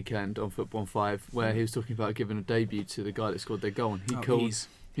quotes this weekend on Football on 5, where he was talking about giving a debut to the guy that scored their goal. And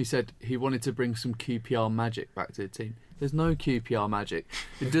he said he wanted to bring some QPR magic back to the team. There's no QPR magic.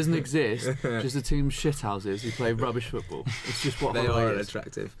 It doesn't exist. Just a team of shithouses who play rubbish football. It's just what they Holloway are is.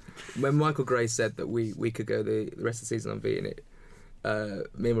 Attractive. When Michael Gray said that we could go the rest of the season unbeaten, me and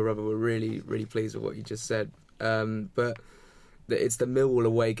my brother were really, really pleased with what you just said. But it's the Millwall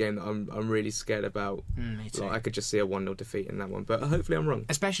away game that I'm really scared about. Me too. Like, I could just see a 1-0 defeat in that one, but hopefully I'm wrong.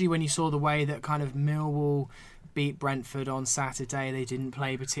 Especially when you saw the way that kind of Millwall beat Brentford on Saturday. They didn't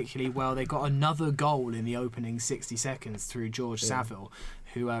play particularly well. They got another goal in the opening 60 seconds through George Saville,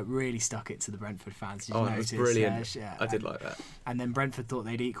 who really stuck it to the Brentford fans. Did you That notice? was brilliant. Yeah, I did like that. And then Brentford thought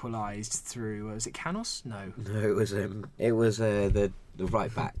they'd equalised through, was it Canos? No. No, it was the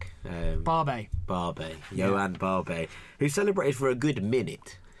right back, Barbe. Johan Barbe, who celebrated for a good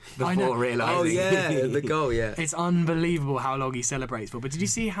minute I know. before realising. Oh yeah, the goal. Yeah. It's unbelievable how long he celebrates for. But did you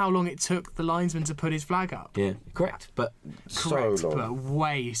see how long it took the linesman to put his flag up? Yeah, correct, but Correct, so long. but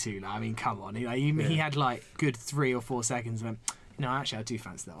way too long. I mean, come on. He had like good 3 or 4 seconds and went, no, actually, I do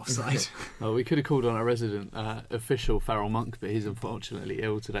fancy that offside. Oh, we could have called on our resident official, Farrell Monk, but he's unfortunately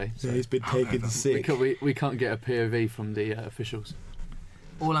ill today. So he's been taken sick. we can't get a POV from the officials.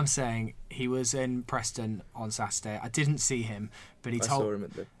 All I'm saying, he was in Preston on Saturday. I didn't see him, but he I told. saw him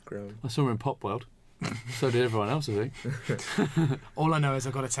at the ground. I saw him in Pop World. So did everyone else, I think. All I know is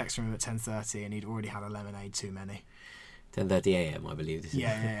I got a text from him at 10:30, and he'd already had a lemonade too many. 10:30 a.m. I believe this is.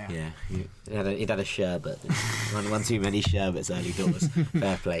 Yeah. He'd had a sherbet. one too many sherbets early doors.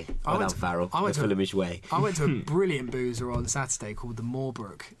 Fair play. Well done, Farrell. I went the to- Fulhamish way. I went to a brilliant boozer on Saturday called the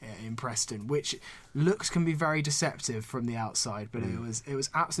Moorbrook in Preston, which looks can be very deceptive from the outside, but it was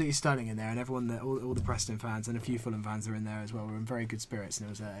absolutely stunning in there, and everyone, all the Preston fans and a few Fulham fans are in there as well. We're in very good spirits, and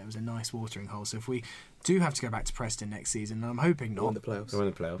it was a nice watering hole. So if we do have to go back to Preston next season, and I'm hoping Or in not, the playoffs. We're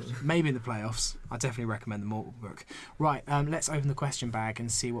in the playoffs. maybe in the playoffs, I definitely recommend the Moorbrook. Right, let's open the question bag and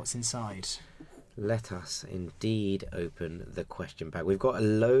see what's inside. Let us indeed open the question bag. We've got a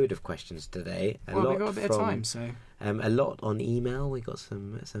load of questions today. We've got a bit of time, so a lot on email. We got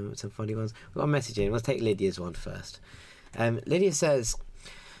some funny ones. We've got a message in. Let's take Lydia's one first. Lydia says,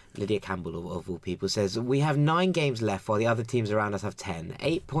 Lydia Campbell of all people says, we have 9 games left while the other teams around us have 10.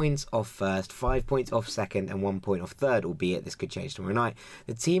 8 points off first, 5 points off second, and 1 point off third, albeit this could change tomorrow night.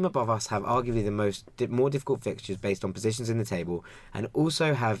 The team above us have arguably the more difficult fixtures based on positions in the table, and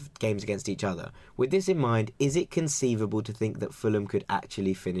also have games against each other. With this in mind, is it conceivable to think that Fulham could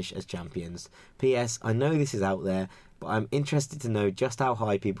actually finish as champions? P.S. I know this is out there, but I'm interested to know just how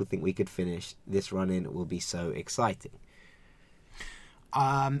high people think we could finish. This run-in will be so exciting.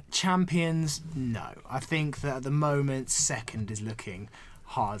 Champions, no. I think that at the moment, second is looking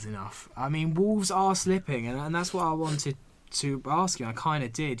hard enough. I mean, Wolves are slipping, and that's what I wanted to ask you. I kind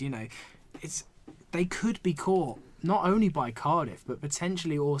of did. They could be caught not only by Cardiff, but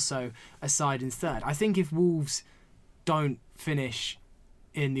potentially also a side in third. I think if Wolves don't finish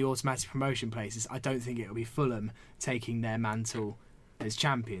in the automatic promotion places, I don't think it will be Fulham taking their mantle as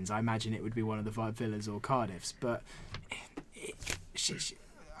champions. I imagine it would be one of the Villas or Cardiffs, but.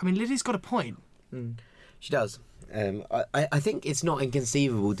 I mean, Lydia's got a point. She does. I think it's not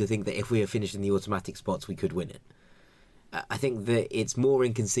inconceivable to think that if we have finished in the automatic spots, we could win it. I think that it's more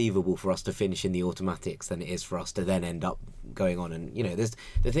inconceivable for us to finish in the automatics than it is for us to then end up going on. And,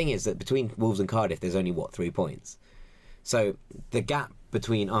 the thing is that between Wolves and Cardiff, there's only, 3 points? So the gap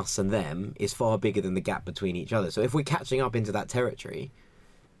between us and them is far bigger than the gap between each other. So if we're catching up into that territory,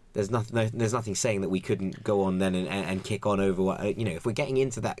 there's nothing saying that we couldn't go on then and kick on over. If we're getting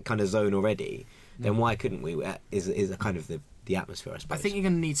into that kind of zone already, then why couldn't we? Is a kind of the atmosphere, I suppose. I think you're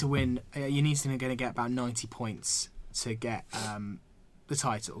going to need to win. You need to get about 90 points to get the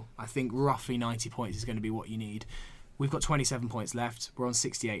title. I think roughly 90 points is going to be what you need. We've got 27 points left. We're on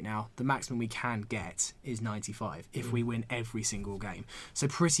 68 now. The maximum we can get is 95 if we win every single game. So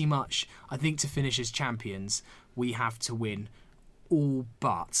pretty much, I think to finish as champions, we have to win all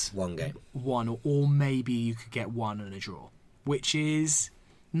but one game. One, or maybe you could get one and a draw, which is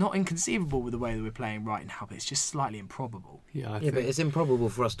not inconceivable with the way that we're playing right now, but it's just slightly improbable. Yeah, but it's improbable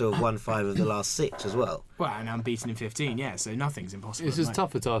for us to have won 5 of the last 6 as well. Well, and I'm beaten in 15, so nothing's impossible. It's as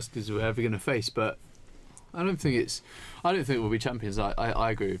tough a task as we're ever going to face, but I don't think we'll be champions.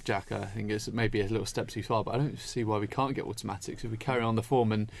 I agree with Jack. I think it's maybe a little step too far, but I don't see why we can't get automatics if we carry on the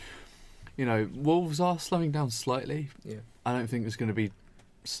form. And Wolves are slowing down slightly. Yeah. I don't think it's going to be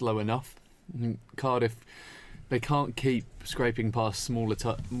slow enough. I think Cardiff, they can't keep scraping past smaller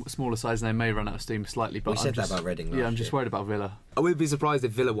sides, and they may run out of steam slightly. But we said that about Reading last Yeah, I'm just year. worried about Villa. I would be surprised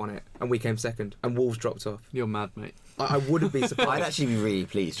if Villa won it and we came second and Wolves dropped off. You're mad, mate. I wouldn't be surprised. I'd actually be really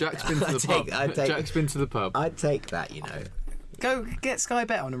pleased. Jack's been to the pub. Jack's been to the pub. I'd take that, Go get Sky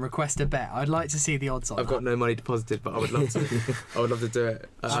Bet on and request a bet. I'd like to see the odds on I've got no money deposited, but I would love to. I would love to do it.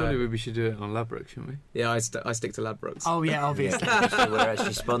 Surely we should do it on Ladbroke, shouldn't we? Yeah, I stick to Ladbrokes. Oh yeah, obviously. So we're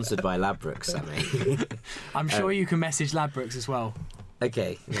actually sponsored by Ladbrokes, Sammy. I'm sure you can message Ladbrokes as well.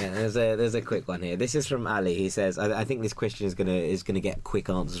 Okay, yeah, there's a quick one here. This is from Ali. He says, I think this question is gonna get quick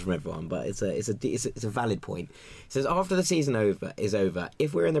answers from everyone, but it's a valid point. He says, after the season is over,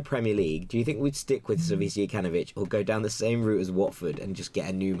 if we're in the Premier League, do you think we'd stick with Savić Jokanovic or go down the same route as Watford and just get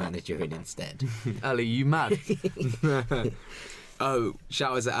a new manager in instead? Ali, you mad? Oh,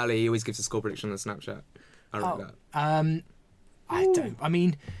 shout outs to Ali. He always gives a score prediction on Snapchat. I like that. I don't. I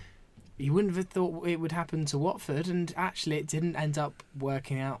mean, you wouldn't have thought it would happen to Watford, and actually it didn't end up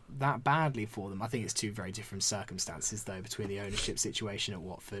working out that badly for them. I think it's two very different circumstances, though, between the ownership situation at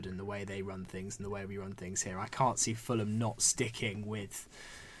Watford and the way they run things and the way we run things here. I can't see Fulham not sticking with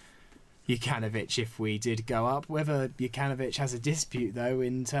Jokanovic if we did go up. Whether Jokanovic has a dispute, though,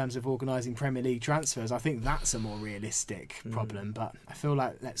 in terms of organising Premier League transfers, I think that's a more realistic problem, but I feel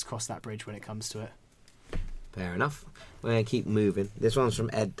like let's cross that bridge when it comes to it. Fair enough. We're going to keep moving. This one's from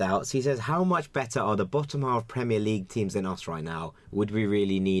Ed Doubts. He says, how much better are the bottom half Premier League teams than us right now? Would we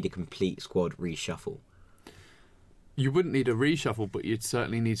really need a complete squad reshuffle? You wouldn't need a reshuffle, but you'd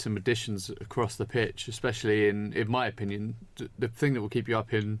certainly need some additions across the pitch, especially in my opinion. The thing that will keep you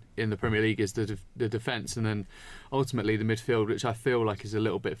up in the Premier League is the defence, and then ultimately the midfield, which I feel like is a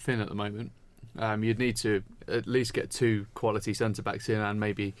little bit thin at the moment. You'd need to at least get 2 quality centre-backs in and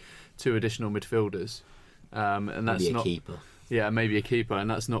maybe 2 additional midfielders. And that's maybe a not keeper. Yeah, maybe a keeper, and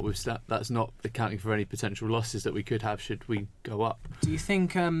that's not accounting for any potential losses that we could have should we go up. Do you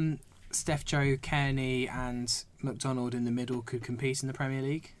think Steph Joe, Kearney and McDonald in the middle could compete in the Premier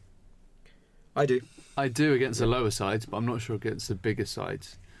League? I do. I do against the lower sides, but I'm not sure against the bigger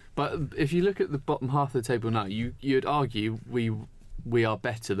sides. But if you look at the bottom half of the table now, you'd argue we are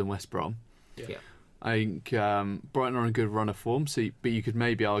better than West Brom. Yeah. I think Brighton are on a good run of form, but you could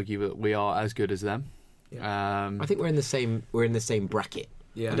maybe argue that we are as good as them. Yeah. I think we're in the same bracket.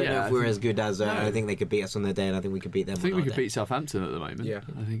 Yeah. I don't know if we're as good as I think they could beat us on their day, and I think we could beat them. I think we could beat Southampton at the moment. Yeah,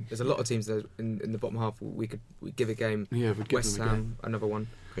 I think there's a lot of teams that in the bottom half we give a game. Yeah, we'd give West them a Ham, game. another one.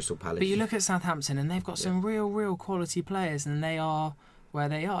 Crystal Palace. But you look at Southampton and they've got some real quality players, and they are where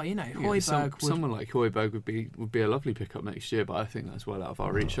they are. You know, Højbjerg. Someone like Højbjerg would be a lovely pickup next year, but I think that's well out of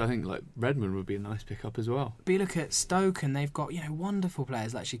our reach. I think like Redmond would be a nice pickup as well. But you look at Stoke and they've got wonderful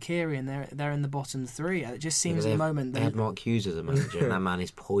players like Shaqiri, and they're in the bottom 3. It just seems at the moment they had Mark Hughes as a manager, and that man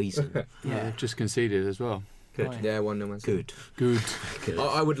is poison. Yeah, they've just conceded as well. Good. Oh, Yeah, 1-0. Good.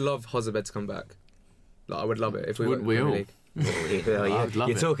 I would love Hozabed to come back. I would love it if we were in the we Premier all? League. I'd love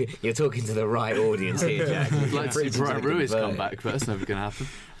you're talking to the right audience here, Jack. I'd like to see Brian Ruiz come back, but that's never going to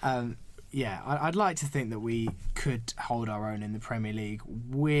happen. I'd like to think that we could hold our own in the Premier League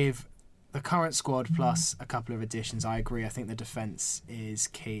with the current squad plus a couple of additions. I agree. I think the defence is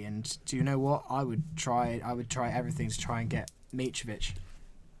key. And do you know what? I would try everything to try and get Mitrovic.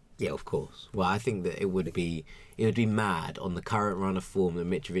 Yeah, of course. Well, I think that it would be mad on the current run of form that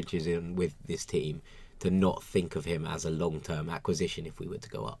Mitrovic is in with this team to not think of him as a long-term acquisition if we were to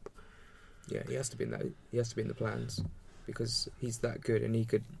go up. Yeah, he has to be in that. He has to be in the plans because he's that good, and he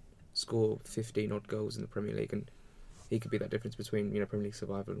could score 15 odd goals in the Premier League, and he could be that difference between Premier League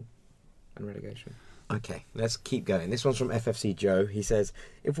survival and relegation. Okay, let's keep going. This one's from FFC Joe. He says,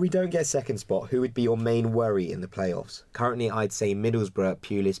 if we don't get second spot, who would be your main worry in the playoffs? Currently, I'd say Middlesbrough,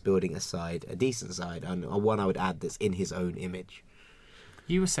 Pulis building a decent side, and one I would add that's in his own image.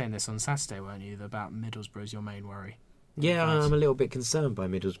 You were saying this on Saturday, weren't you, about Middlesbrough's your main worry? Yeah, I'm a little bit concerned by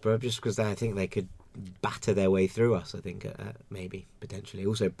Middlesbrough just because I think they could batter their way through us, I think, maybe, potentially.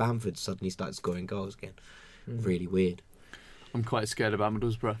 Also, Bamford suddenly started scoring goals again. Really weird. I'm quite scared about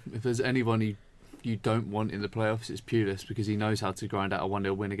Middlesbrough. If there's anyone you don't want in the playoffs, it's Pulis, because he knows how to grind out a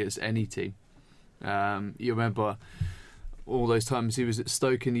 1-0 win against any team. You remember all those times he was at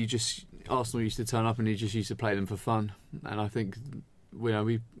Stoke and Arsenal used to turn up and he just used to play them for fun. And I think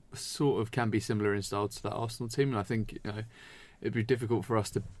we sort of can be similar in style to that Arsenal team, and I think it'd be difficult for us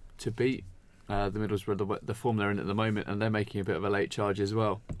to beat the Middlesbrough, the form they're in at the moment, and they're making a bit of a late charge as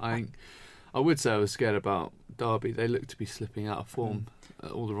well. I would say I was scared about Derby. They look to be slipping out of form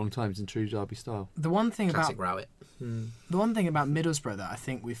at all the wrong times in true Derby style. The one thing Classic about Rowett. The one thing about Middlesbrough that I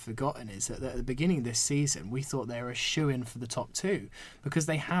think we've forgotten is that at the beginning of this season we thought they were a shoo-in for the top 2 because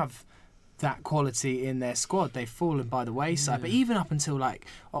they have that quality in their squad. They've fallen by the wayside, but even up until like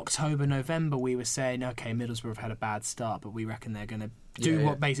October, November, we were saying, okay, Middlesbrough have had a bad start, but we reckon they're going to do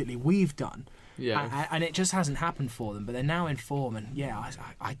what basically we've done. Yeah, and it just hasn't happened for them. But they're now in form, and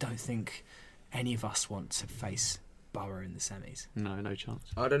I don't think any of us want to face Borough in the semis. No chance.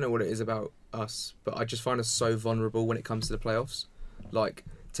 I don't know what it is about us, but I just find us so vulnerable when it comes to the playoffs. Like,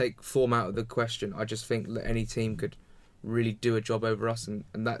 take form out of the question. I just think that any team could really do a job over us, and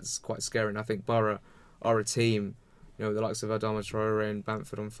that's quite scary. And I think Borough are a team with the likes of Adama Traore and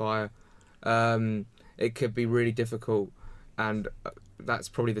Bamford on fire, it could be really difficult, and that's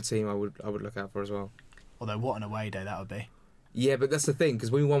probably the team I would look out for as well. Although, what an away day that would be. Yeah, but that's the thing,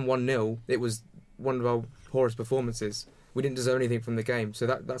 because when we won 1-0, it was one of our poorest performances. We didn't deserve anything from the game, so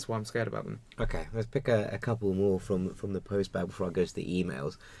that's why I'm scared about them. Okay, let's pick a couple more from the postbag before I go to the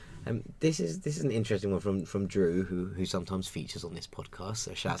emails. This is an interesting one from Drew, who sometimes features on this podcast.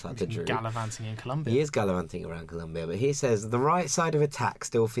 So shouts out to Drew. Gallivanting in Colombia. He is gallivanting around Colombia, but he says the right side of attack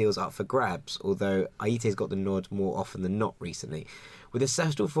still feels up for grabs. Although Aite's got the nod more often than not recently. With a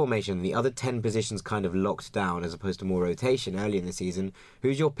settled formation, the other 10 positions kind of locked down as opposed to more rotation early in the season.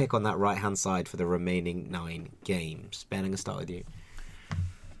 Who's your pick on that right-hand side for the remaining 9 games? Ben, I'm going to start with you.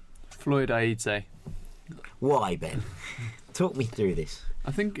 Floyd Aite. Why, Ben? Talk me through this.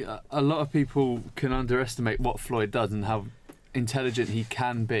 I think a lot of people can underestimate what Floyd does and how intelligent he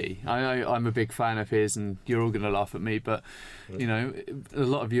can be. I know I'm a big fan of his, and you're all going to laugh at me, but a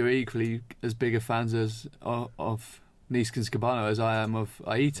lot of you are equally as big a fans of Neeskens Cabano as I am of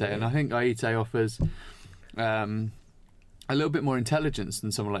Aite, and I think Aite offers a little bit more intelligence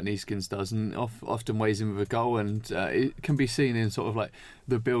than someone like Neeskens does, and often weighs in with a goal, and it can be seen in sort of like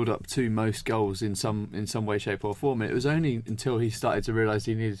the build-up to most goals in some way, shape or form. And it was only until he started to realise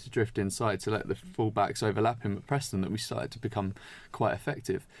he needed to drift inside to let the full-backs overlap him at Preston that we started to become quite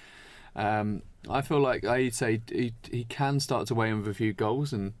effective. I feel like Aite, he can start to weigh in with a few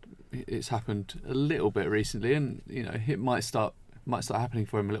goals, and it's happened a little bit recently, and it might start happening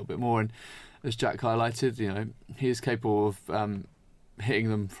for him a little bit more. And as Jack highlighted, he is capable of hitting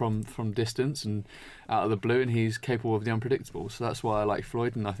them from distance and out of the blue, and he's capable of the unpredictable. So that's why I like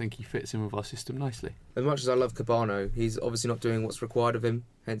Floyd, and I think he fits in with our system nicely. As much as I love Cabano, he's obviously not doing what's required of him,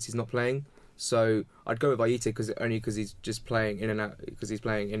 hence he's not playing. So I'd go with Aite because he's just playing in and out, because he's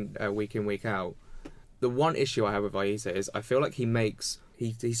playing week in, week out. The one issue I have with Aite is I feel like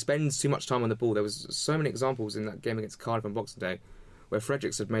he spends too much time on the ball. There was so many examples in that game against Cardiff on Boxing Day where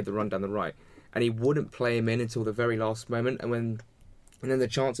Fredericks had made the run down the right, and he wouldn't play him in until the very last moment, and then the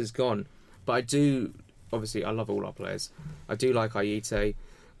chance is gone. But I do, obviously, I love all our players. I do like Aite,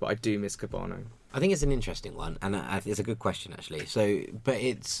 but I do miss Cabano. I think it's an interesting one, and it's a good question actually. So, but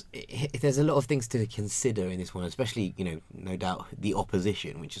there's a lot of things to consider in this one, especially no doubt the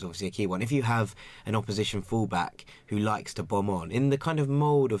opposition, which is obviously a key one. If you have an opposition fullback who likes to bomb on in the kind of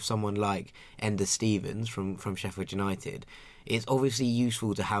mould of someone like Ender Stevens from Sheffield United, it's obviously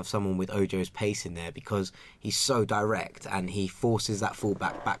useful to have someone with Ojo's pace in there because he's so direct and he forces that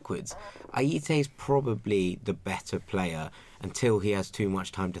fullback backwards. Aite is probably the better player until he has too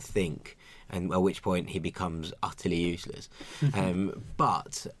much time to think, and at which point he becomes utterly useless.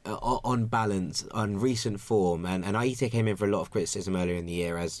 But on balance, on recent form, and Aite came in for a lot of criticism earlier in the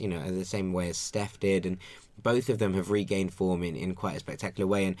year, as the same way as Steph did, and both of them have regained form in quite a spectacular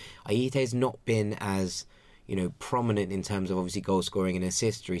way. And Aite has not been as prominent in terms of obviously goal scoring and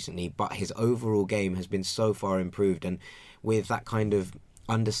assists recently, but his overall game has been so far improved, and with that kind of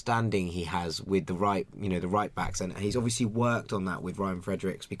understanding he has with the right backs, and he's obviously worked on that with Ryan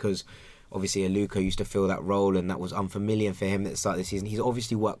Fredericks, because obviously Aluko used to fill that role and that was unfamiliar for him at the start of the season. He's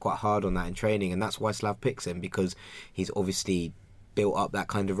obviously worked quite hard on that in training, and that's why Slav picks him, because he's obviously built up that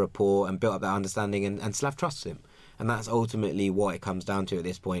kind of rapport and built up that understanding, and Slav trusts him, and that's ultimately what it comes down to at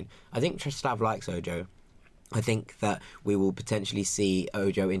this point. I think Slav likes Ojo. I think that we will potentially see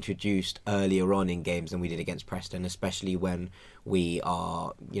Ojo introduced earlier on in games than we did against Preston, especially when we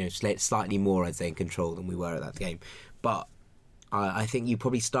are, slightly more, I'd say, in control than we were at that game. But I think you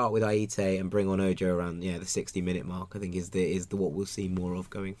probably start with Aite and bring on Ojo around the 60-minute mark. I think is the what we'll see more of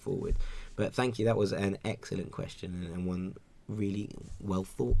going forward. But thank you, that was an excellent question and one really well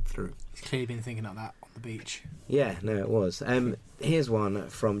thought through. He's clearly been thinking of that on the beach. Yeah, no, it was. Here's one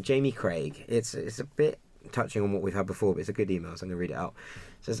from Jamie Craig. It's a bit touching on what we've had before, but it's a good email, so I'm going to read it out.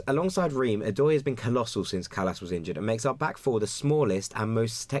 It says, alongside Ream, Adoy has been colossal since Callas was injured and makes our back four the smallest and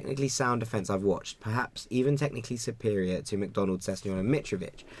most technically sound defence I've watched, perhaps even technically superior to McDonald, Sessegnon and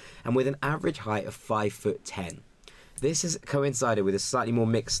Mitrovic, and with an average height of 5'10". This has coincided with a slightly more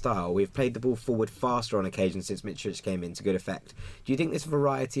mixed style. We've played the ball forward faster on occasion since Mitrovic came in to good effect. Do you think this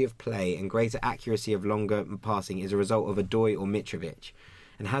variety of play and greater accuracy of longer passing is a result of Adoy or Mitrovic?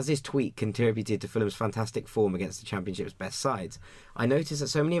 And has this tweak contributed to Fulham's fantastic form against the Championship's best sides? I notice that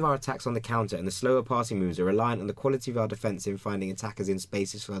so many of our attacks on the counter and the slower passing moves are reliant on the quality of our defence in finding attackers in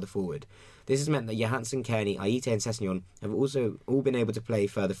spaces further forward. This has meant that Johansson, Kearney, Aite and Sessegnon have also all been able to play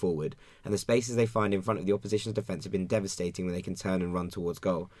further forward, and the spaces they find in front of the opposition's defence have been devastating when they can turn and run towards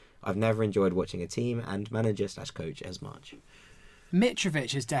goal. I've never enjoyed watching a team and manager/coach as much.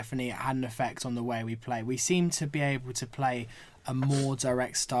 Mitrovic has definitely had an effect on the way we play. We seem to be able to play a more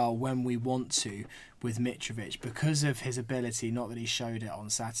direct style when we want to with Mitrovic because of his ability, not that he showed it on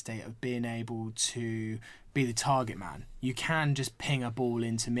Saturday, of being able to be the target man. You can just ping a ball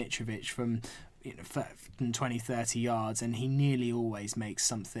into Mitrovic from 20, 30 yards and he nearly always makes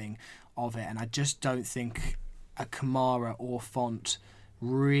something of it. And I just don't think a Kamara or Font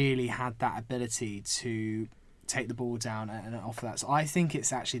really had that ability to take the ball down and offer that. So I think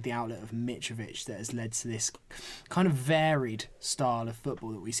it's actually the outlet of Mitrovic that has led to this kind of varied style of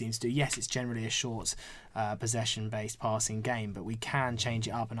football that we seem to do. Yes, it's generally a short possession-based passing game, but we can change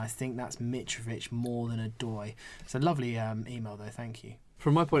it up, and I think that's Mitrovic more than Odoi. It's a lovely email, though. Thank you.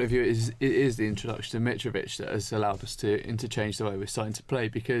 From my point of view, it is the introduction to Mitrovic that has allowed us to interchange the way we're starting to play,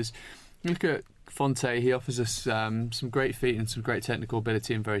 because you look at Fonte, he offers us some great feet and some great technical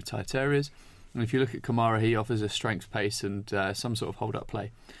ability in very tight areas. And if you look at Kamara, he offers us strength, pace and some sort of hold-up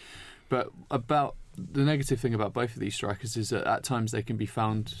play. But about the negative thing about both of these strikers is that at times they can be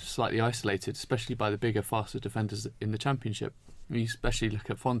found slightly isolated, especially by the bigger, faster defenders in the Championship. You especially look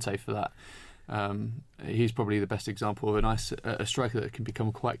at Fonte for that. He's probably the best example of a striker that can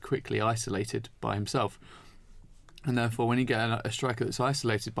become quite quickly isolated by himself. And therefore, when you get a striker that's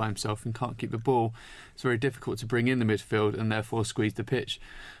isolated by himself and can't keep the ball, it's very difficult to bring in the midfield and therefore squeeze the pitch.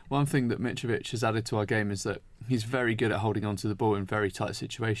 One thing that Mitrovic has added to our game is that he's very good at holding on to the ball in very tight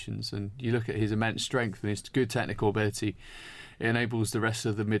situations. And you look at his immense strength and his good technical ability, it enables the rest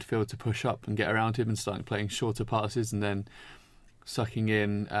of the midfield to push up and get around him and start playing shorter passes and then sucking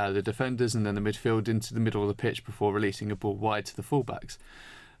in the defenders and then the midfield into the middle of the pitch before releasing a ball wide to the fullbacks.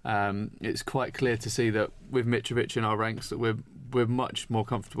 It's quite clear to see that with Mitrovic in our ranks that we're much more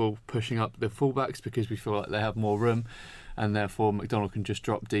comfortable pushing up the fullbacks because we feel like they have more room, and therefore McDonald can just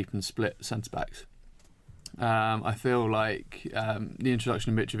drop deep and split centre backs. I feel like the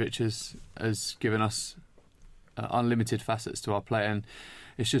introduction of Mitrovic has given us unlimited facets to our play, and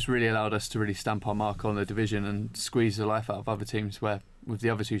it's just really allowed us to really stamp our mark on the division and squeeze the life out of other teams where with the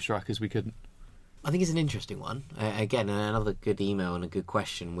other two strikers we couldn't. I think it's an interesting one. Again, another good email and a good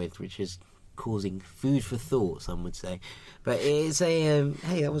question which is causing food for thought, some would say. But it's a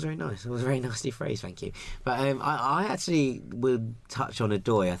hey, that was very nice. That was a very nasty phrase, thank you. But I actually would touch on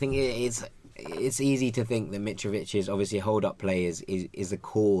Odoi. I think it's easy to think that Mitrovic is obviously a hold-up play is the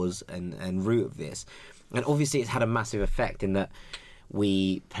cause and root of this, and obviously it's had a massive effect in that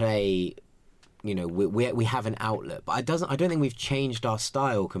we play. You know, we have an outlet, but I don't think we've changed our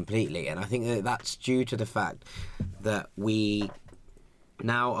style completely, and I think that's due to the fact that we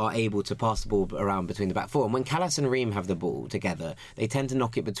now are able to pass the ball around between the back four. And when Callas and Ream have the ball together, they tend to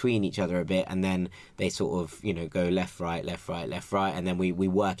knock it between each other a bit, and then they sort of, go left, right, and then we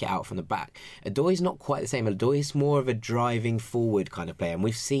work it out from the back. Odoi's not quite the same. Odoi's more of a driving forward kind of player, and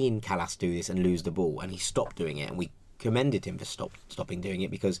we've seen Callas do this and lose the ball, and he stopped doing it, and we commended him for stopping doing it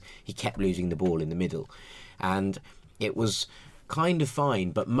because he kept losing the ball in the middle, and it was kind of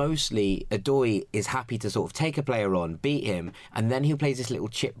fine. But mostly Odoi is happy to sort of take a player on, beat him, and then he plays this little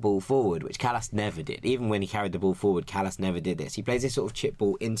chip ball forward, which Callas never did. Even when he carried the ball forward, Callas never did this. He plays this sort of chip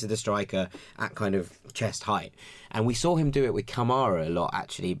ball into the striker at kind of chest height, and we saw him do it with Kamara a lot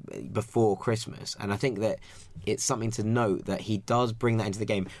actually before Christmas, and I think that it's something to note that he does bring that into the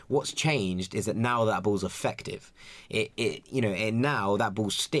game. What's changed is that now that ball's effective. Now that ball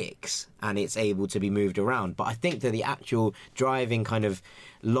sticks and it's able to be moved around. But I think that the actual driving kind of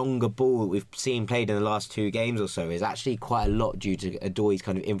longer ball that we've seen played in the last 2 games or so is actually quite a lot due to Odoi's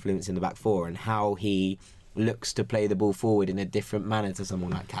kind of influence in the back four and how he looks to play the ball forward in a different manner to someone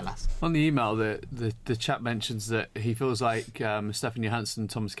like Callas. On the email, the chap mentions that he feels like Stefan Johansson and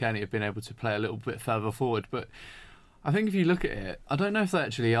Thomas Kearney have been able to play a little bit further forward, but I think if you look at it, I don't know if they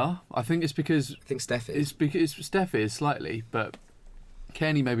actually are. I think it's because... I think Steph is. It's because Steph is slightly, but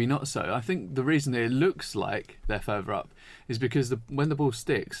Kearney maybe not so. I think the reason it looks like they're further up is because when the ball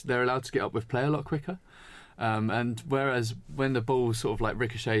sticks, they're allowed to get up with play a lot quicker. And whereas when the ball sort of like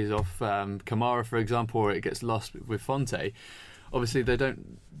ricochets off Kamara, for example, or it gets lost with Fonte, obviously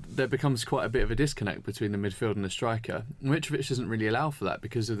there becomes quite a bit of a disconnect between the midfield and the striker. Mitrovic doesn't really allow for that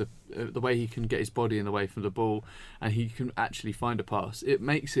because of the way he can get his body in the way from the ball and he can actually find a pass. It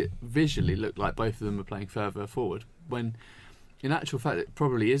makes it visually look like both of them are playing further forward, when in actual fact it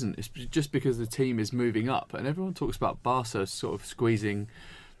probably isn't. It's just because the team is moving up, and everyone talks about Barca sort of squeezing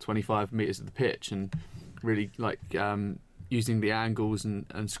 25 metres of the pitch and really using the angles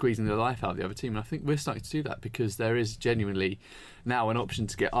and squeezing the life out of the other team. And I think we're starting to do that because there is genuinely now an option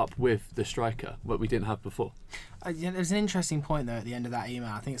to get up with the striker, what we didn't have before. There's an interesting point though at the end of that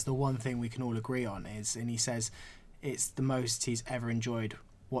email. I think it's the one thing we can all agree on and he says it's the most he's ever enjoyed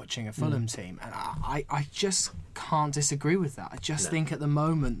watching a Fulham team, and I just can't disagree with that. I just think at the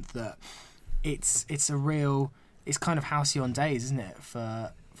moment that it's kind of halcyon days, isn't it,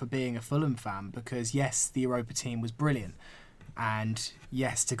 for being a Fulham fan, because yes, the Europa team was brilliant, and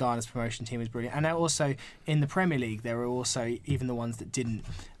yes, Tigana's promotion team was brilliant, and also in the Premier League there were also even the ones that didn't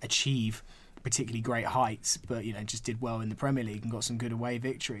achieve particularly great heights, but just did well in the Premier League and got some good away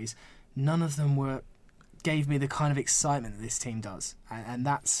victories. None of them gave me the kind of excitement that this team does, and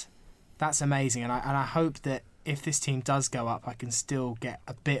that's amazing. And I hope that if this team does go up, I can still get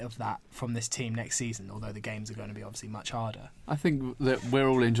a bit of that from this team next season, although the games are going to be obviously much harder. I think that we're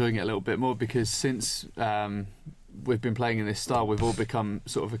all enjoying it a little bit more because since we've been playing in this style, we've all become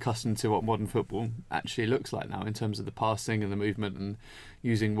sort of accustomed to what modern football actually looks like now in terms of the passing and the movement and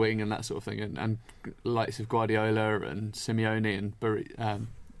using wing and that sort of thing. And likes of Guardiola and Simeone and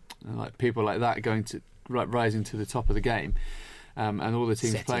like people like that rising to the top of the game. And all the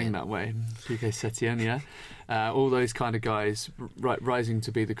teams playing that way. PK Setien, yeah. All those kind of guys rising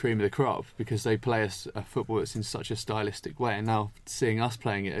to be the cream of the crop because they play a football that's in such a stylistic way. And now seeing us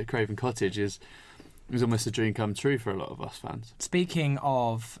playing it at Craven Cottage is almost a dream come true for a lot of us fans. Speaking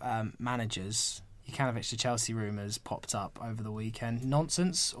of managers, Jukanovic to Chelsea rumours popped up over the weekend.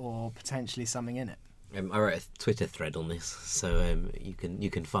 Nonsense or potentially something in it? I wrote a Twitter thread on this, so you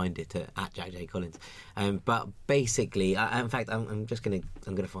can find it at Jack J Collins. But basically, in fact, I'm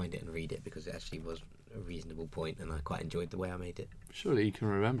gonna find it and read it because it actually was a reasonable point, and I quite enjoyed the way I made it. Surely you can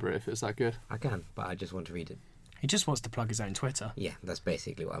remember it if it's that good. I can, but I just want to read it. He just wants to plug his own Twitter. Yeah, that's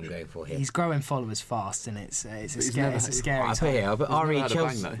basically what I'm going for here. He's growing followers fast, and it's a scary I'll put here, but Ari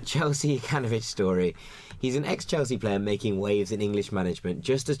Chelsea Jukanovic story. He's an ex-Chelsea player making waves in English management,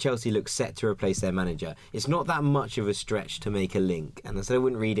 just as Chelsea looks set to replace their manager. It's not that much of a stretch to make a link, and so I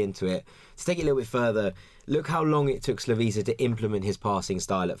wouldn't read into it. To take it a little bit further, look how long it took Slavisa to implement his passing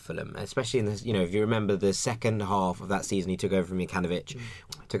style at Fulham, especially in this. If you remember the second half of that season, he took over from Jukanovic,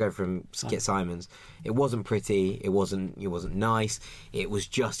 took over from Skit Simons. It wasn't pretty. It wasn't nice. It was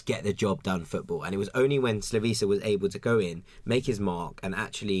just get the job done football, and it was only when Slavisa was able to go in, make his mark, and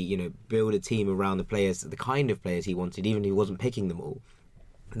actually build a team around the players, the kind of players he wanted, even if he wasn't picking them all.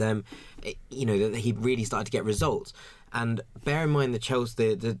 Then that he really started to get results. And bear in mind the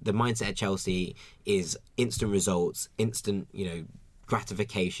mindset at Chelsea is instant results, instant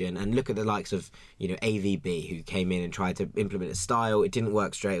gratification. And look at the likes of AVB, who came in and tried to implement a style. It didn't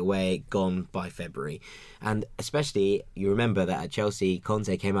work straight away, gone by February. And especially you remember that at Chelsea,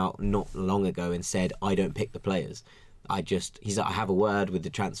 Conte came out not long ago and said, "I don't pick the players. He's like, I have a word with the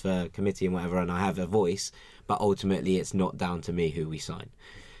transfer committee and whatever, and I have a voice, but ultimately it's not down to me who we sign."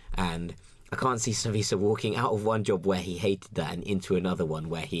 And I can't see Slavisa walking out of one job where he hated that and into another one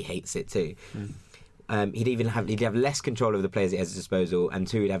where he hates it too. He'd have less control over the players at his disposal, and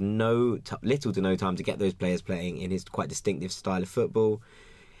two, he'd have little to no time to get those players playing in his quite distinctive style of football.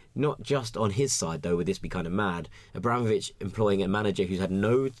 Not just on his side, though, would this be kind of mad. Abramovich employing a manager who's had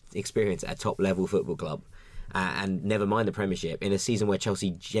no experience at a top-level football club, and never mind the Premiership, in a season where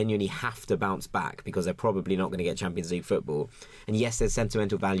Chelsea genuinely have to bounce back because they're probably not going to get Champions League football. And yes, there's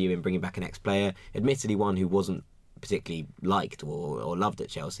sentimental value in bringing back an ex-player, admittedly one who wasn't particularly liked or loved at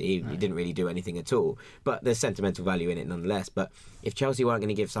Chelsea. He didn't really do anything at all, but there's sentimental value in it nonetheless. But if Chelsea weren't going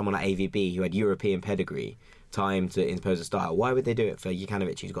to give someone like AVB, who had European pedigree, time to impose a style, why would they do it for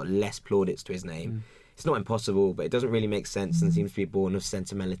Jukanovic, who's got less plaudits to his name? It's not impossible, but it doesn't really make sense and seems to be born of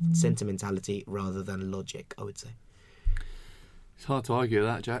sentimentality rather than logic, I would say. It's hard to argue with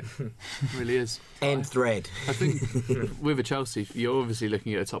that, Jack. It really is. End thread. I think with a Chelsea, you're obviously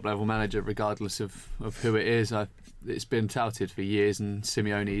looking at a top-level manager regardless of who it is. It's been touted for years, and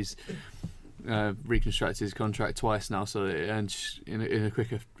Simeone's reconstructed his contract twice now, so it ends in a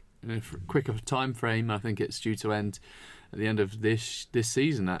quicker time frame. I think it's due to end at the end of this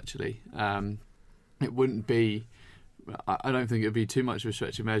season, actually. It wouldn't be... I don't think it would be too much of a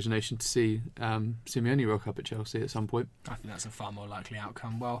stretch of imagination to see Simeone rock up at Chelsea at some point. I think that's a far more likely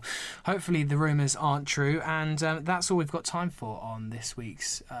outcome. Well, hopefully the rumours aren't true, and that's all we've got time for on this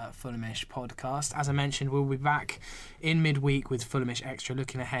week's Fulhamish podcast. As I mentioned, we'll be back in midweek with Fulhamish Extra,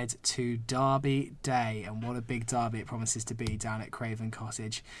 looking ahead to Derby Day, and what a big derby it promises to be down at Craven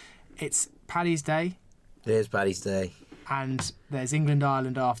Cottage. It's Paddy's Day. It is Paddy's Day. And There's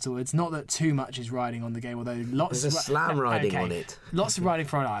England-Ireland afterwards. Not that too much is riding on the game, although lots... There's a slam riding on it. Lots of riding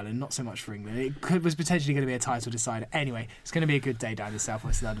for Ireland, not so much for England. It was potentially going to be a title decider. Anyway, it's going to be a good day down in South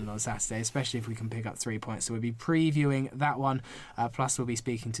West London on Saturday, especially if we can pick up 3 points. So we'll be previewing that one. Plus, we'll be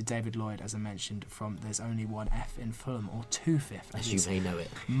speaking to David Lloyd, as I mentioned, from There's Only One F in Fulham, or 2FIF, as you may know it.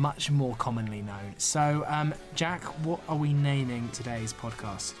 Much more commonly known. So, Jack, what are we naming today's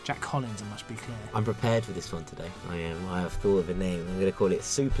podcast? Jack Collins, I must be clear. I'm prepared for this one today. I am. I have thought of a name. I'm going to call it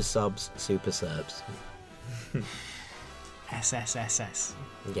Super Subs, Super Serbs. SSSS.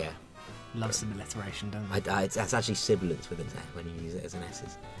 Yeah. Love some alliteration, don't they? That's actually sibilance with an S when you use it as an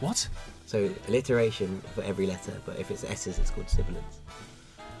S's. What? So alliteration for every letter, but if it's S's, it's called sibilance.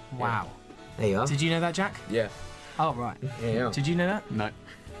 Wow. Yeah. There you are. Did you know that, Jack? Yeah. Oh, right. Yeah. Did you know that? No.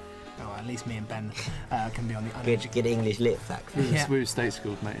 Oh, at least me and Ben can be on the Good English lit fact. Yeah. We were state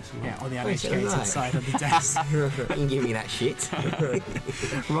schooled, mate. So Yeah, on the so uneducated right. side of the desk. You can give me that shit.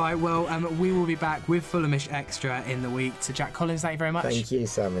 Right, well, we will be back with Fulhamish Extra in the week. To Jack Collins, thank you very much. Thank you,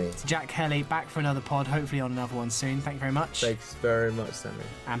 Sammy. To Jack Kelly, back for another pod, hopefully on another one soon. Thank you very much. Thanks very much, Sammy.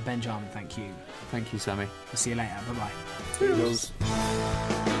 And Ben Jarman, thank you. thank you, Sammy. We'll see you later. Bye-bye. Toodles.